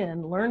China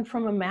and learn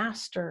from a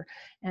master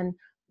and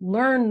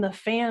learn the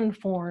fan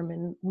form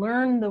and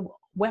learn the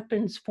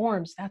weapons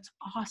forms. That's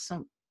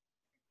awesome,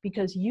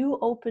 because you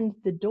opened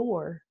the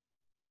door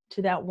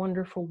to that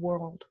wonderful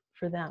world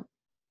for them.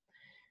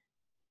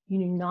 You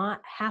do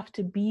not have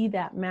to be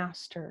that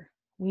master.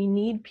 We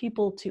need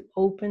people to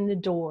open the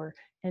door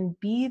and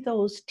be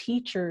those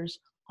teachers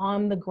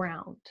on the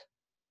ground.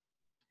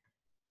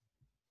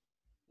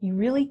 You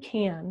really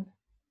can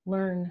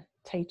learn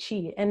Tai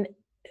Chi. And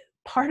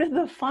part of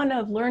the fun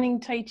of learning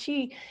Tai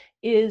Chi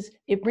is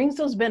it brings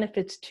those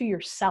benefits to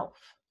yourself.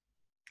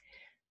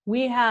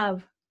 We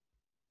have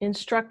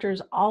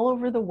instructors all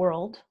over the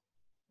world,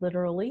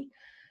 literally,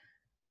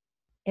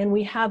 and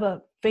we have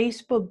a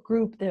Facebook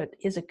group that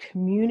is a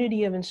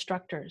community of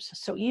instructors.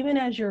 So even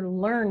as you're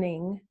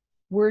learning,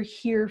 we're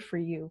here for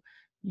you.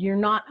 You're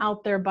not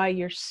out there by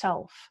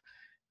yourself.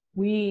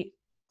 We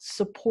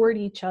support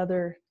each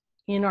other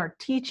in our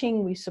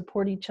teaching. We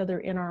support each other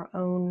in our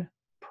own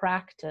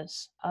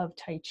practice of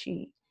Tai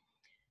Chi.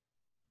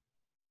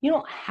 You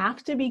don't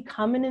have to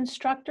become an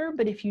instructor,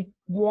 but if you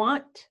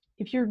want,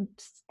 if you're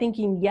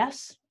thinking,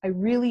 yes, I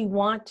really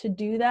want to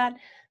do that,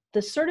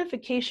 the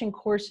certification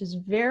course is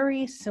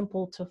very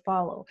simple to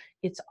follow.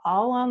 It's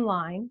all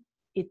online.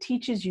 It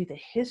teaches you the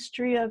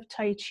history of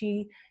Tai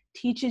Chi,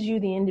 teaches you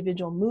the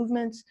individual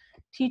movements,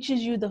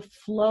 teaches you the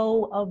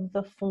flow of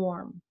the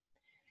form.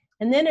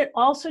 And then it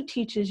also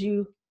teaches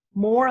you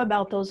more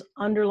about those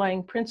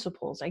underlying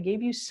principles. I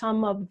gave you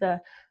some of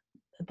the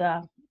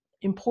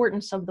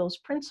importance of those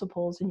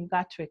principles and you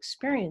got to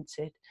experience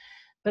it.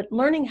 But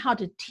learning how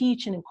to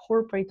teach and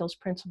incorporate those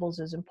principles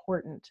is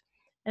important.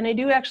 And I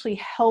do actually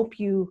help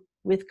you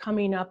with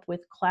coming up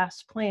with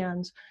class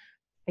plans.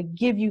 I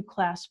give you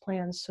class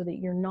plans so that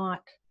you're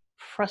not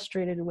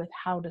frustrated with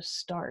how to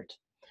start.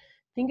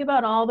 Think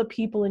about all the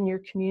people in your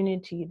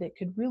community that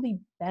could really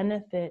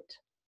benefit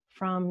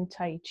from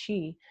Tai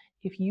Chi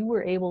if you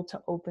were able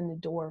to open the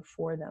door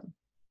for them.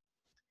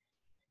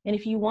 And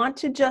if you want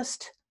to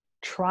just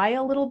try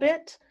a little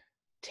bit,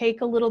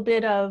 take a little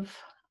bit of,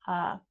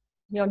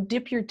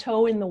 dip your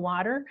toe in the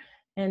water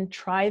and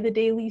try the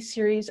daily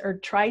series or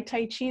try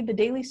Tai Chi. The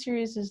daily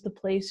series is the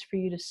place for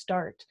you to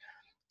start.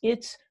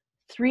 It's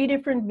 3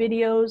 different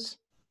videos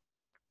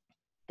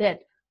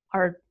that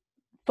are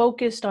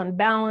focused on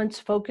balance,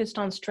 focused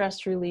on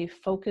stress relief,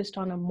 focused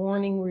on a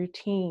morning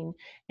routine.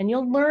 And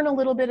you'll learn a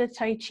little bit of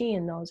Tai Chi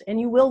in those, and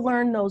you will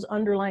learn those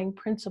underlying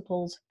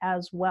principles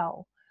as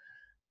well.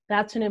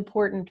 That's an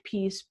important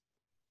piece,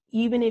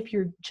 even if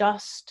you're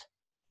just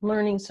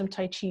learning some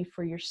Tai Chi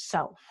for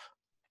yourself.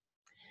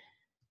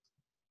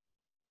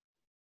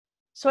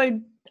 So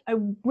I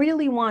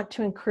really want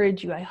to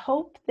encourage you. I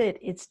hope that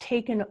it's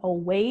taken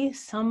away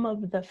some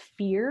of the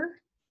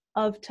fear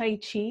of Tai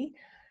Chi,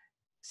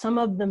 some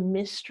of the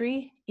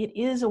mystery. It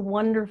is a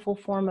wonderful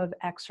form of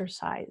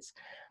exercise.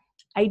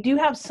 I do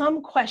have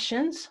some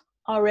questions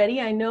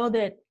already. I know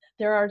that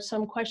there are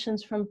some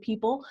questions from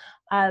people.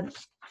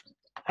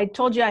 I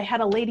told you I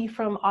had a lady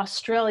from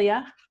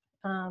Australia,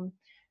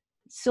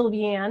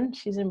 Dianne,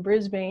 she's in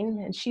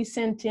Brisbane, and she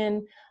sent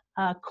in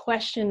a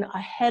question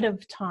ahead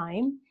of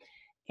time.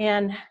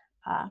 And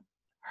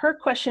her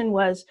question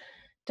was,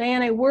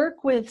 Dianne, I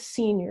work with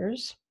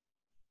seniors,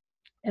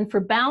 and for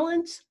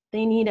balance,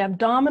 they need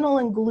abdominal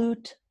and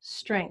glute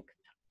strength,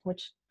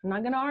 which I'm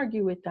not going to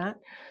argue with that.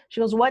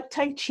 She goes, what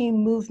Tai Chi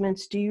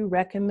movements do you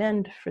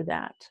recommend for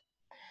that?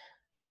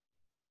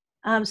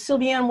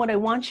 Sylviane, what I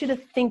want you to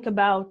think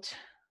about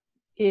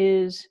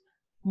is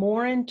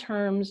more in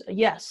terms,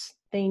 yes,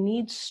 they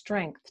need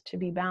strength to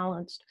be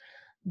balanced,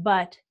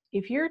 but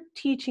if you're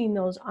teaching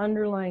those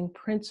underlying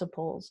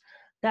principles,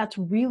 that's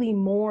really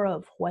more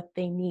of what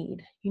they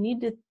need. You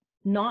need to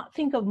not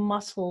think of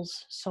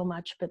muscles so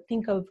much, but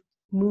think of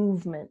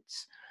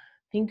movements.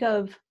 Think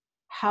of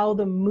how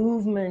the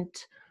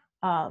movement,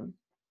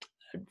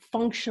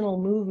 functional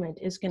movement,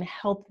 is going to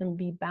help them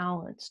be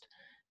balanced.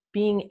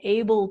 Being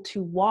able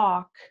to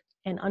walk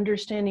and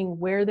understanding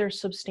where their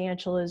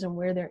substantial is and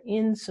where their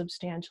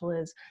insubstantial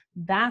is,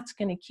 that's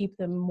going to keep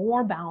them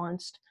more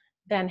balanced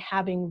than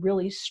having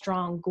really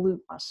strong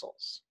glute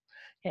muscles.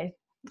 Okay,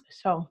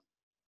 so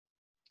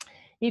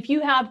if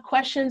you have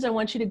questions, I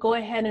want you to go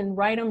ahead and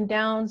write them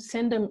down,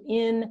 send them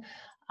in.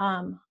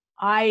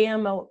 I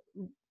am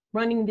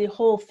running the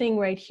whole thing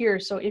right here,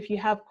 so if you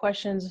have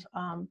questions,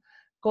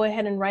 go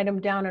ahead and write them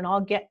down and I'll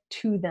get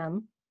to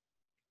them.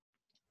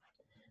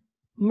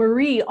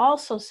 Marie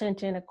also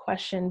sent in a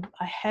question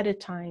ahead of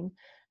time.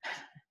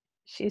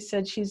 She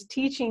said she's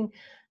teaching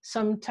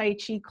some Tai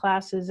Chi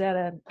classes at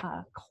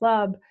a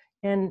club,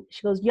 and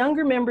she goes,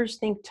 younger members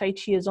think Tai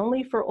Chi is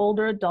only for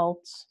older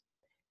adults,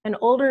 and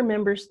older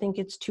members think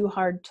it's too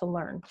hard to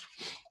learn.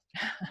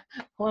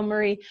 Well,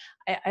 Marie,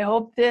 I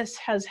hope this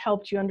has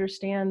helped you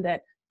understand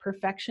that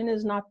perfection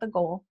is not the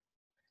goal.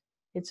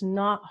 It's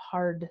not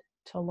hard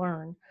to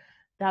learn.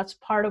 That's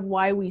part of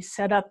why we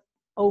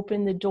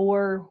open the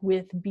door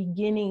with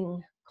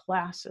beginning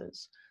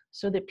classes,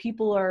 so that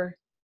people are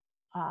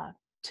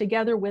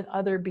together with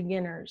other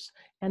beginners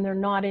and they're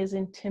not as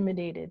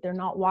intimidated. They're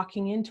not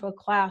walking into a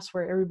class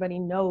where everybody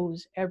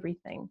knows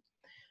everything.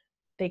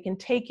 They can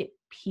take it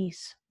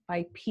piece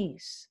by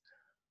piece.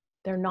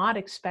 They're not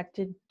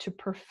expected to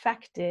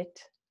perfect it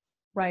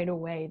right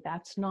away.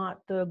 That's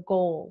not the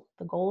goal.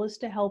 The goal is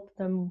to help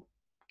them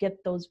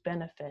get those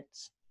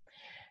benefits.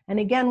 And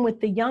again, with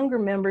the younger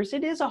members,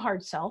 it is a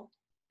hard sell.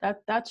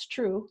 That's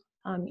true.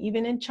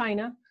 Even in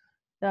China,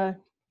 the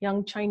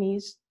young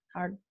Chinese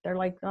they're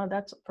like, oh,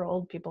 that's for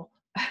old people.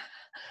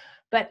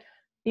 But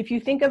if you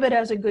think of it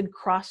as a good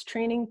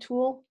cross-training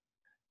tool,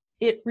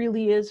 it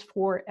really is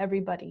for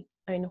everybody.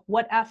 I mean,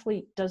 what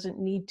athlete doesn't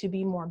need to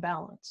be more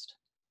balanced,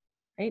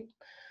 right?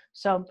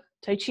 So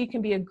Tai Chi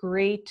can be a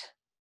great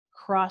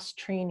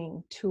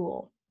cross-training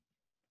tool.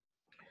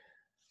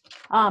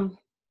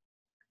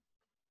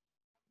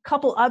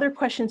 Couple other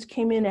questions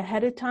came in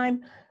ahead of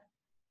time.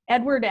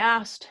 Edward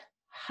asked,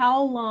 how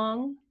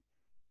long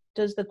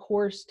does the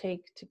course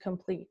take to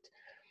complete?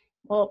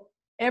 Well,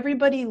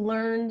 everybody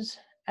learns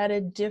at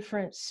a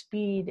different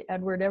speed,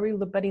 Edward.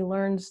 Everybody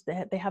learns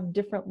that they have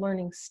different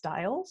learning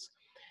styles.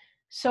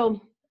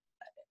 So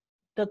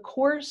the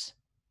course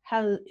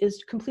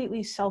is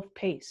completely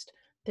self-paced.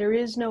 There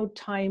is no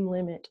time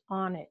limit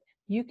on it.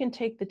 You can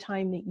take the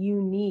time that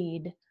you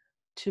need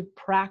to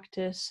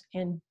practice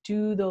and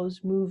do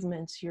those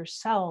movements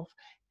yourself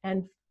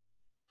and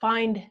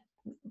find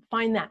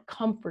that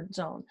comfort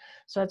zone.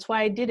 So that's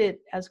why I did it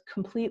as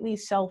completely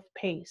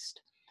self-paced.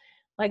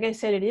 Like I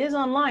said, it is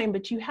online,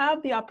 but you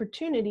have the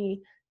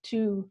opportunity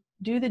to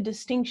do the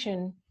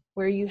distinction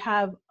where you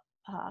have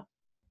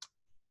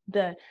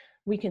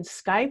we can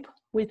Skype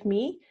with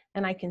me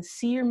and I can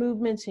see your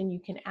movements and you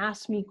can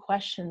ask me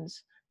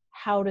questions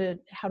how to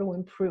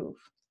improve.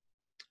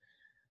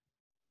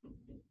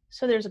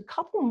 So there's a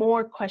couple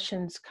more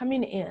questions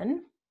coming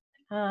in.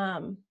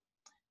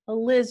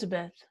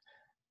 Elizabeth,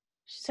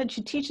 she said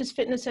she teaches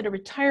fitness at a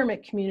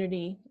retirement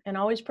community and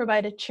always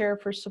provide a chair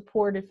for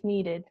support if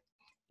needed,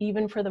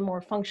 even for the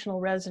more functional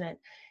resident.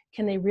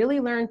 Can they really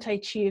learn Tai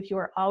Chi if you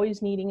are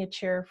always needing a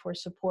chair for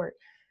support?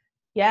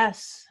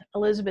 Yes,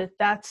 Elizabeth,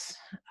 it's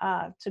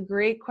a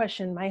great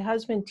question. My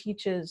husband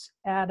teaches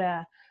at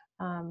a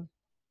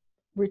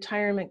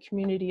retirement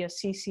community, a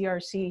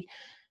CCRC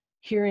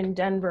here in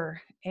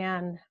Denver,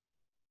 and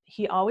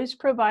he always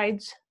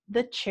provides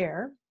the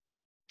chair.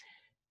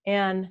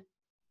 And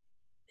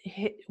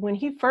when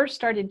he first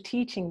started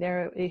teaching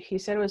there, he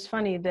said it was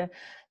funny, the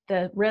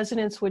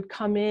residents would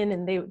come in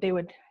and they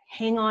would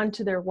hang on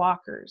to their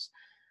walkers,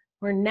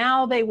 where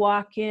now they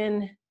walk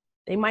in,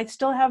 they might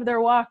still have their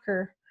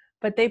walker,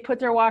 but they put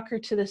their walker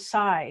to the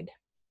side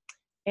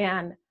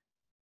and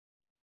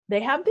they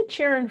have the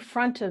chair in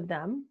front of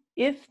them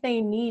if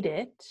they need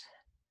it.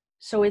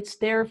 So it's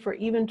there for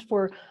even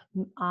for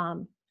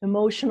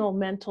emotional,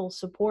 mental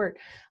support.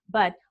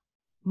 But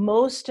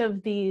most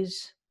of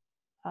these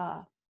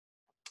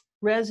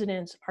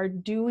residents are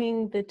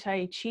doing the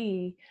Tai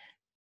Chi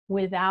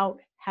without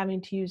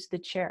having to use the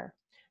chair.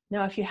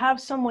 Now, if you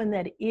have someone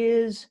that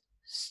is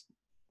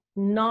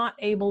not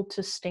able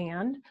to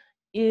stand,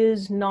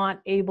 is not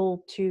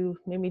able to,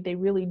 maybe they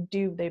really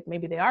do,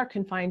 maybe they are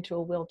confined to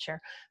a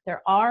wheelchair.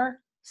 There are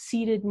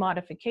seated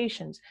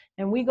modifications,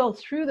 and we go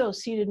through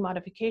those seated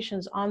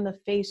modifications on the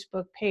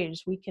Facebook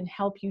page. We can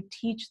help you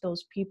teach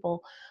those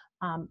people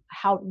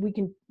how we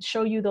can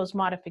show you those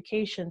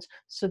modifications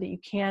so that you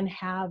can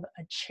have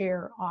a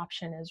chair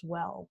option as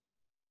well.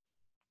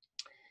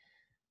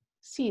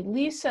 See,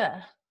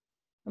 Lisa,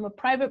 I'm a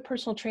private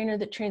personal trainer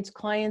that trains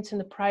clients in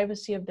the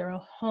privacy of their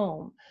own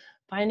home.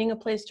 Finding a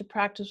place to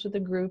practice with a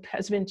group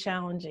has been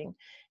challenging.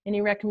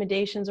 Any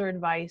recommendations or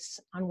advice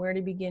on where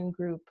to begin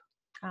group?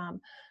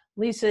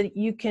 Lisa,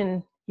 you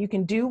can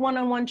do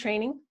one-on-one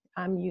training.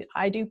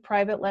 I do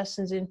private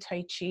lessons in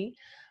Tai Chi.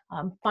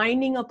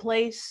 Finding a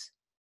place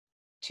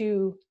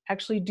to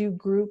actually do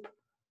group,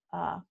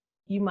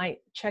 you might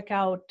check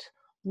out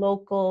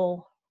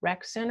local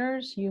rec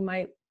centers. You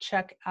might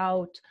check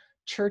out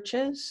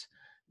churches.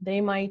 They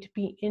might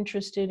be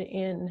interested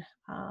in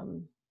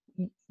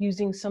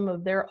using some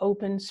of their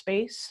open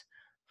space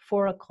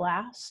for a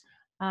class.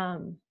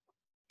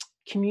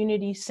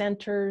 Community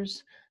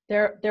centers.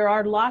 There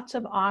are lots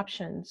of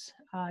options.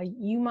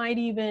 You might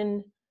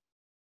even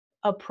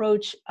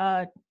approach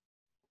a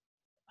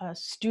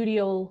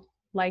studio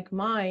like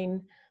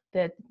mine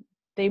that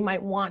they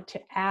might want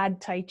to add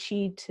Tai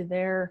Chi to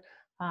their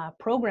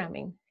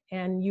programming,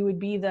 and you would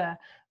be the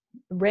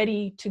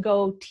ready to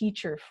go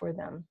teacher for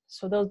them.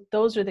 So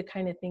those are the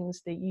kind of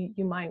things that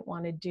you might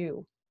want to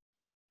do.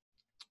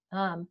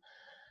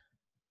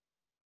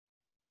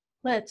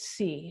 Let's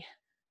see.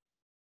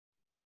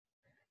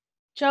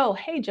 Joe,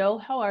 hey Joe,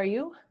 how are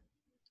you?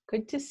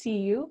 Good to see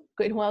you.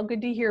 Good, well,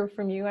 good to hear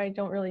from you. I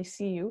don't really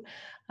see you.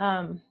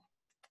 And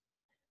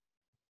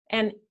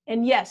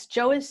yes,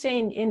 Joe is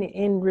saying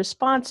in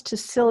response to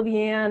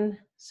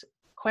Sylviane's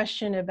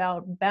question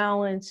about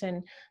balance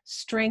and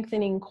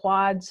strengthening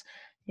quads,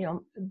 you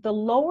know, the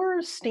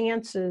lower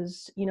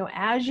stances, you know,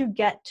 as you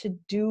get to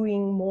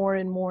doing more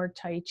and more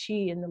Tai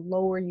Chi and the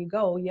lower you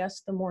go,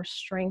 yes, the more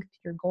strength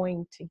you're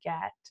going to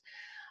get.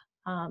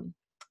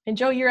 And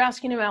Joe, you're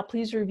asking about,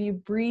 please review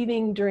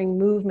breathing during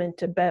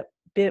movement a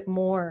bit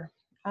more.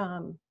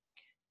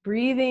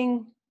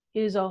 Breathing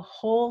is a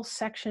whole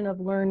section of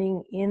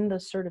learning in the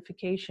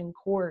certification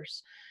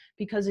course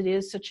because it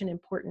is such an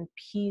important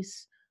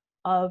piece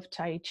of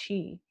Tai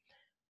Chi.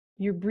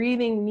 Your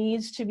breathing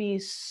needs to be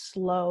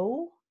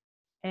slow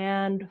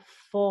and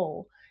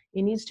full.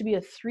 It needs to be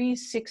a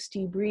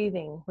 360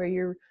 breathing where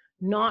you're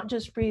not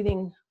just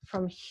breathing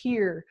from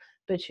here,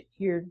 but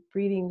you're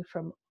breathing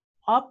from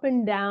up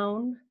and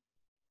down,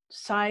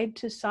 side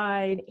to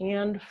side,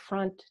 and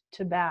front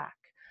to back.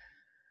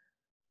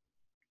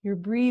 You're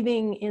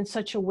breathing in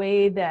such a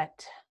way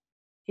that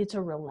it's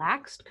a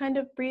relaxed kind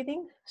of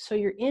breathing. So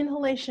your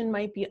inhalation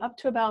might be up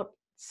to about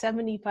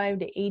 75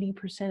 to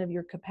 80% of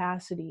your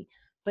capacity,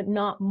 but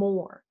not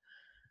more.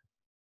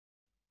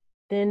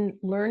 Then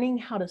learning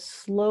how to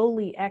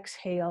slowly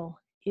exhale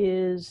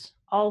is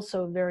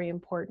also very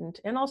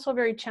important and also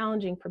very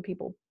challenging for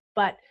people.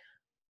 But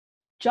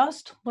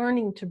just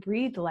learning to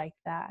breathe like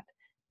that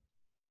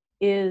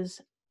is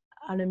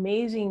an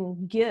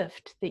amazing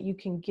gift that you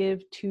can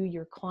give to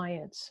your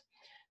clients,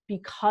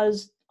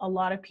 because a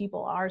lot of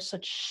people are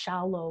such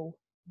shallow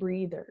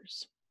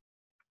breathers.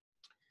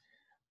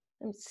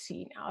 Let's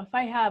see now, if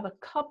I have a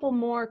couple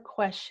more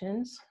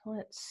questions,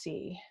 let's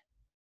see.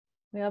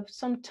 We have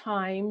some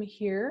time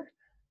here.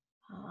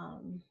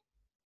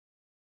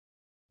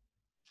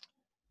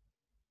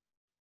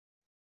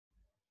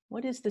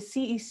 What is the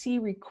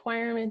CEC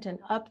requirement and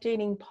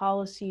updating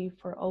policy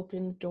for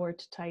open door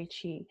to Tai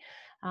Chi?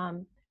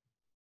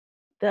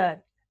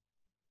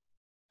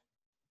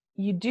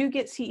 You do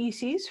get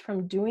CECs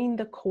from doing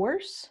the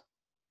course.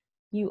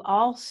 You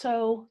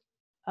also,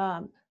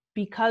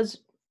 because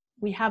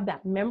we have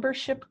that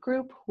membership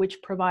group,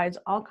 which provides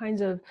all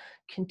kinds of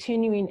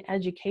continuing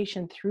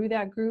education through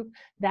that group,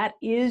 that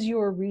is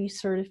your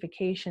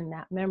recertification,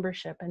 that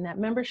membership. And that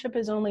membership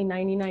is only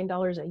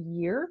 $99 a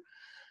year.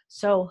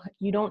 So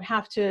you don't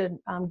have to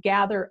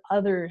gather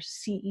other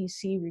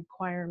CEC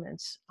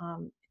requirements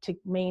to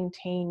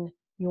maintain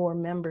your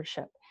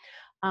membership.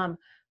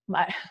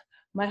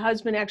 My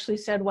husband actually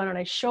said, why don't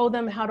I show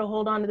them how to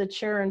hold onto the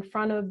chair in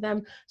front of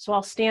them? So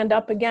I'll stand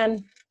up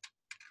again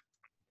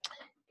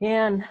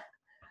and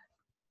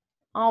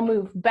I'll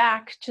move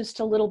back just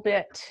a little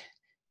bit.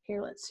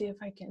 Here, let's see if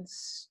I can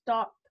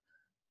stop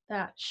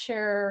that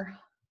share.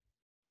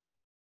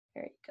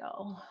 There you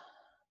go.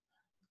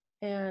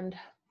 And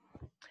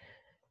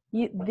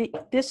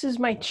this is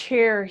my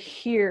chair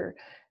here.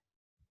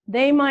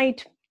 They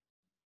might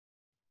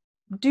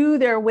do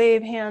their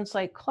wave hands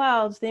like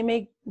clouds. They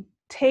may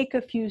take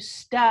a few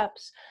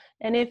steps,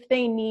 and if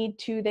they need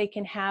to, they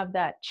can have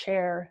that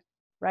chair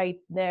right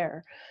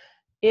there.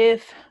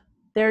 If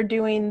they're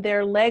doing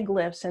their leg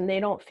lifts and they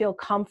don't feel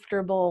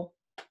comfortable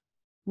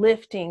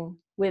lifting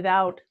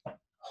without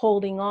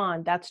holding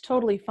on, that's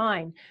totally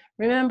fine.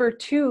 Remember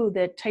too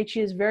that Tai Chi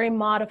is very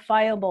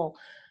modifiable.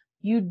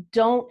 You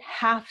don't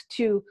have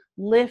to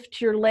lift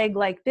your leg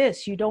like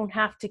this. You don't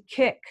have to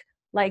kick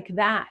like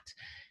that.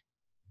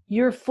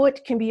 Your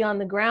foot can be on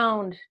the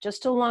ground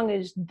just so long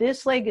as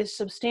this leg is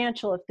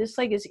substantial. If this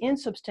leg is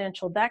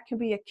insubstantial, that can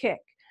be a kick.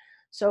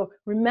 So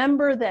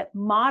remember that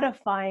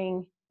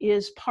modifying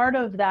is part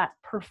of that.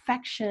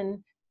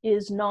 Perfection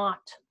is not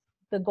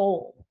the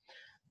goal.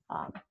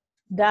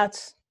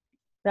 That's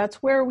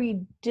where we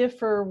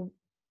differ.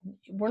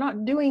 We're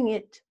not doing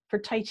it for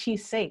Tai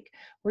Chi's sake.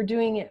 We're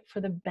doing it for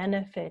the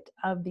benefit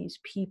of these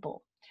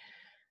people.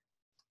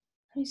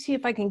 Let me see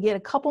if I can get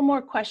a couple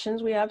more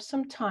questions. We have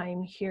some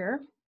time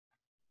here.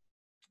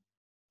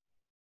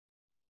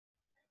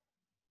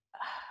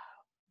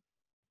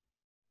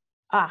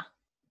 I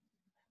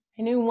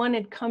knew one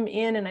had come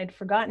in and I'd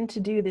forgotten to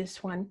do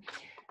this one.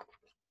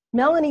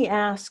 Melanie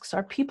asks,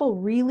 are people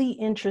really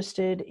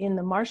interested in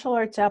the martial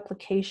arts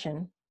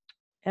application?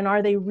 And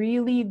are they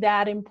really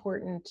that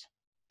important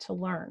to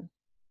learn?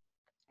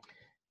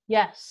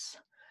 Yes,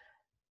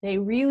 they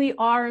really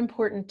are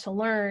important to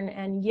learn.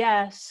 And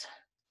yes,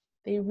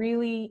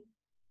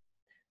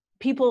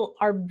 people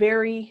are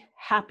very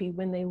happy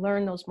when they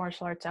learn those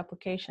martial arts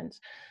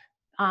applications.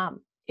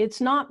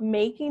 It's not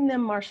making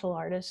them martial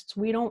artists.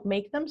 We don't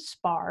make them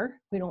spar.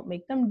 We don't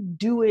make them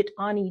do it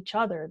on each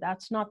other.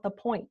 That's not the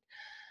point.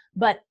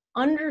 But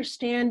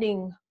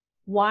understanding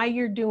why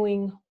you're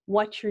doing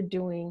what you're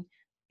doing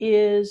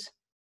is,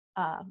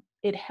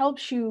 it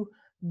helps you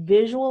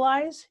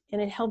visualize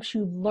and it helps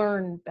you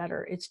learn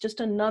better. It's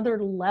just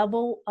another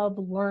level of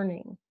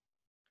learning.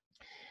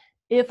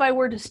 If I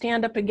were to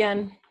stand up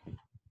again,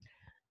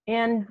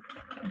 and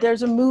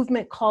there's a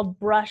movement called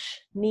brush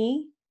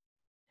knee,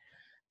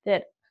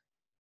 that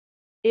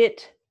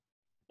it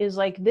is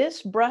like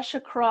this, brush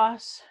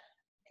across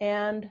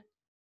and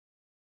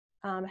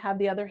have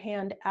the other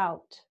hand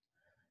out.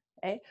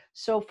 Okay,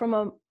 so from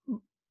a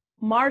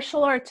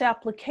martial arts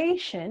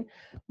application,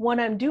 what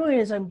I'm doing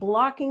is I'm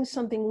blocking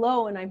something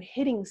low and I'm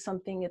hitting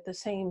something at the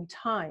same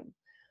time.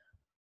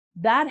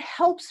 That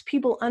helps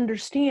people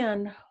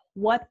understand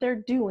what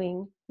they're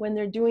doing when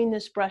they're doing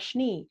this brush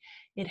knee.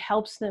 It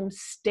helps them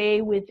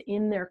stay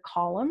within their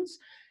columns,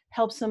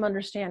 helps them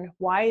understand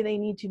why they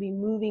need to be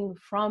moving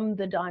from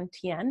the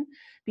dantian,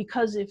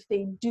 because if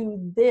they do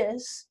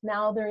this,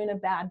 now they're in a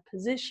bad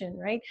position,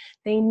 right?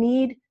 They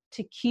need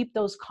to keep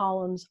those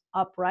columns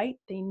upright.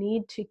 They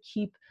need to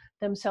keep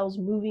themselves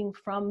moving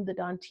from the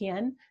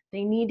dantian.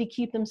 They need to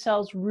keep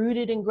themselves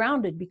rooted and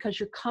grounded because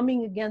you're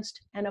coming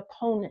against an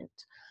opponent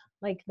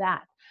like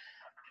that.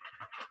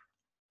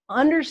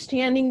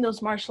 Understanding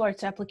those martial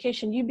arts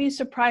application, you'd be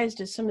surprised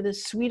at some of the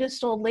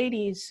sweetest old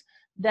ladies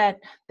that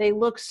they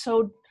look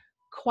so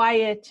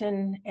quiet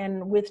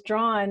and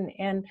withdrawn,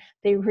 and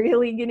they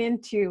really get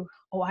into,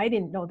 oh, I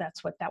didn't know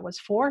that's what that was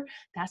for.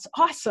 That's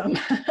awesome.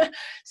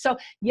 So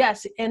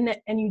yes, and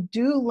you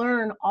do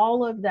learn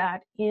all of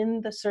that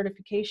in the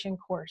certification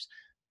course.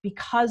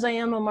 Because I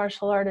am a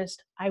martial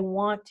artist, I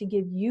want to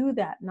give you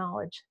that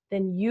knowledge.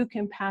 Then you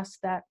can pass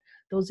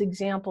those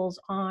examples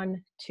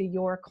on to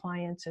your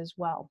clients as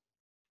well.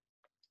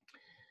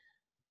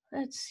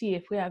 Let's see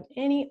if we have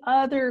any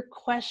other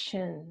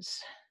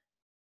questions.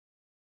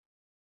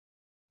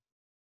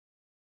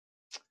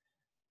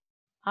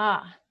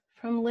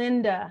 From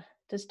Linda,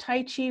 does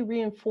Tai Chi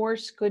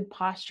reinforce good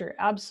posture?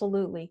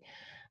 Absolutely.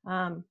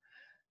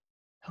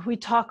 We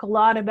talk a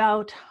lot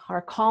about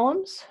our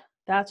columns.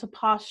 That's a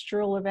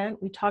postural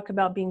event. We talk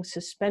about being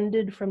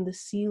suspended from the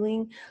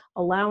ceiling,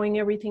 allowing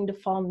everything to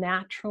fall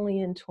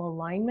naturally into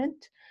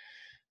alignment.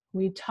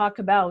 We talk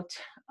about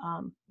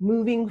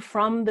moving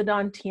from the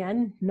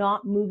dantian,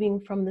 not moving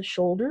from the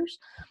shoulders.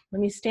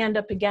 Let me stand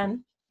up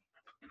again.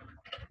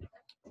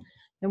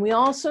 And we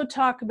also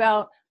talk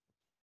about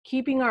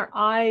keeping our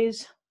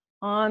eyes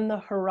on the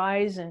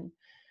horizon.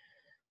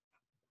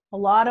 A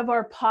lot of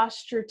our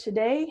posture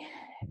today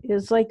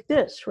is like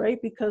this, right?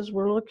 Because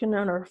we're looking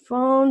at our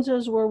phones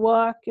as we're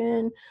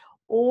walking,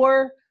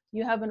 or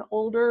you have an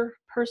older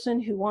person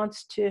who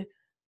wants to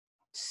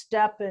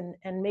step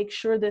and make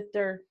sure that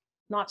they're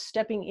not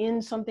stepping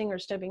in something or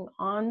stepping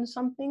on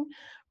something,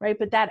 right?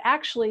 But that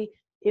actually,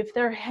 if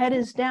their head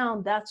is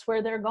down, that's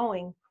where they're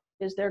going,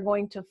 is they're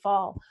going to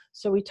fall.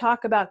 So we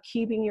talk about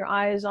keeping your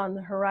eyes on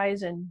the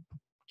horizon,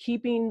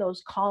 keeping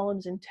those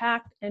columns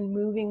intact and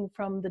moving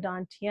from the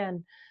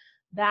dantian.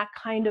 That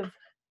kind of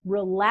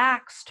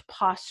relaxed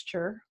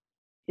posture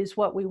is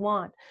what we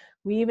want.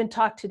 We even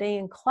talked today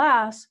in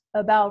class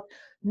about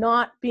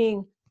not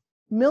being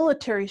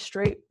military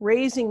straight,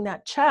 raising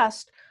that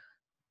chest.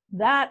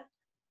 That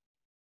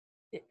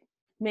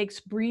makes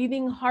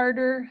breathing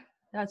harder.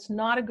 That's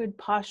not a good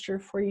posture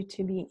for you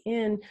to be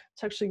in.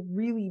 It's actually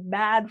really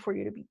bad for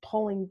you to be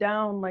pulling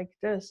down like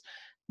this.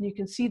 You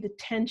can see the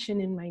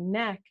tension in my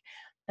neck.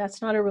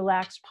 That's not a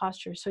relaxed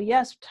posture. So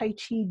yes, Tai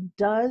Chi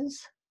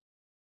does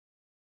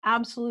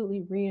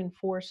absolutely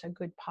reinforce a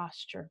good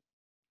posture.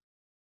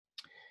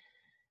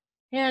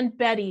 And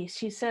Betty,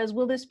 she says,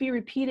 will this be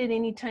repeated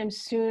anytime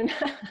soon?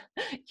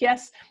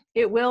 Yes,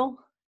 it will.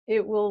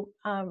 It will.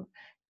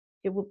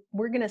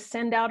 we're going to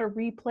send out a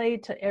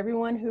replay to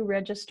everyone who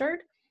registered.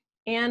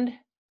 And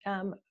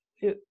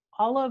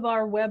all of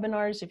our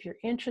webinars, if you're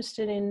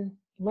interested in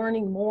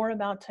learning more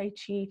about Tai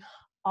Chi,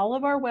 all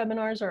of our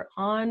webinars are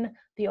on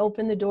the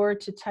Open the Door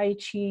to Tai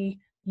Chi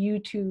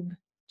YouTube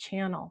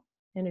channel.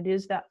 And it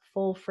is that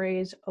full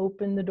phrase,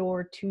 open the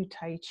door to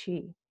Tai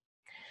Chi.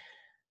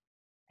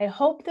 I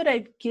hope that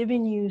I've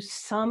given you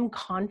some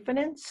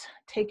confidence,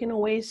 taken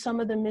away some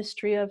of the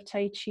mystery of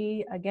Tai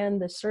Chi. Again,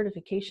 the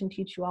certification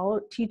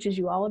teaches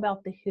you all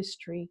about the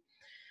history.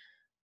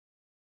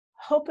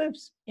 Hope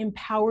it's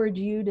empowered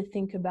you to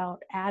think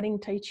about adding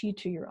Tai Chi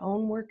to your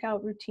own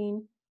workout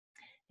routine.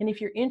 And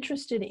if you're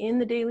interested in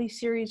the daily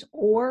series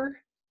or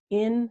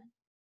in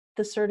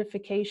the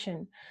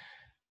certification,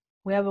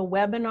 we have a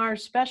webinar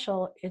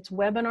special. It's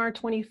webinar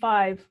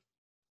 25,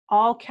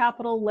 all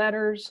capital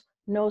letters,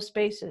 no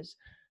spaces.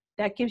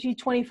 That gives you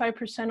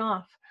 25%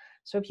 off.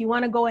 So if you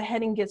want to go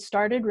ahead and get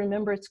started,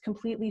 remember it's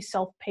completely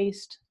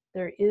self-paced.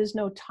 There is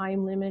no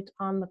time limit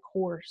on the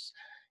course.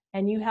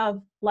 And you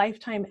have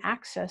lifetime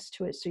access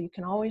to it, so you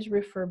can always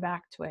refer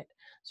back to it.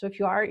 So if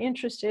you are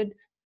interested,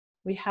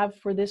 we have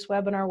for this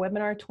webinar,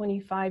 webinar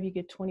 25, you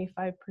get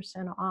 25%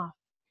 off.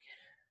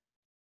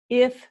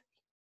 If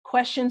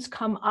questions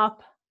come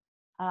up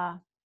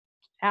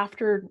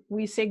after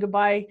we say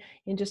goodbye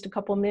in just a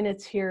couple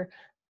minutes here,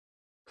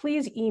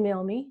 please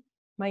email me.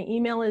 My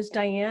email is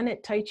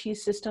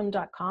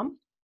dianne@taichisystem.com.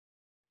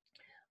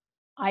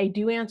 I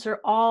do answer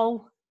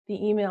all the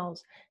emails.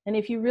 And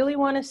if you really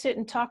want to sit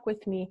and talk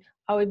with me,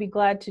 I would be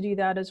glad to do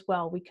that as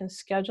well. We can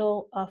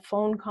schedule a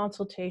phone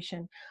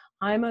consultation.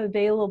 I'm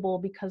available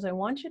because I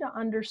want you to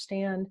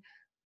understand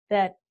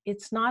that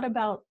it's not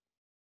about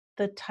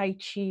the Tai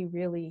Chi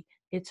really.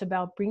 It's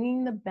about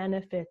bringing the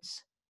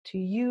benefits to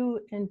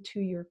you and to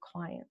your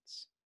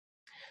clients.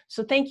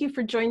 So thank you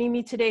for joining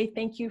me today.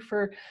 Thank you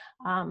for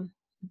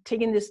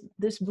taking this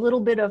little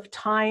bit of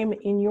time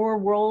in your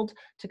world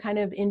to kind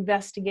of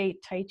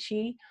investigate Tai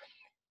Chi.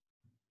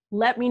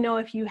 Let me know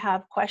if you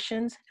have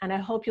questions, and I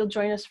hope you'll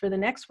join us for the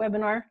next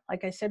webinar.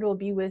 Like I said, we'll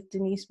be with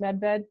Denise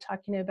Medved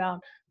talking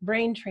about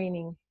brain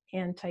training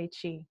and Tai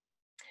Chi.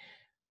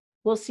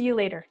 We'll see you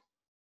later.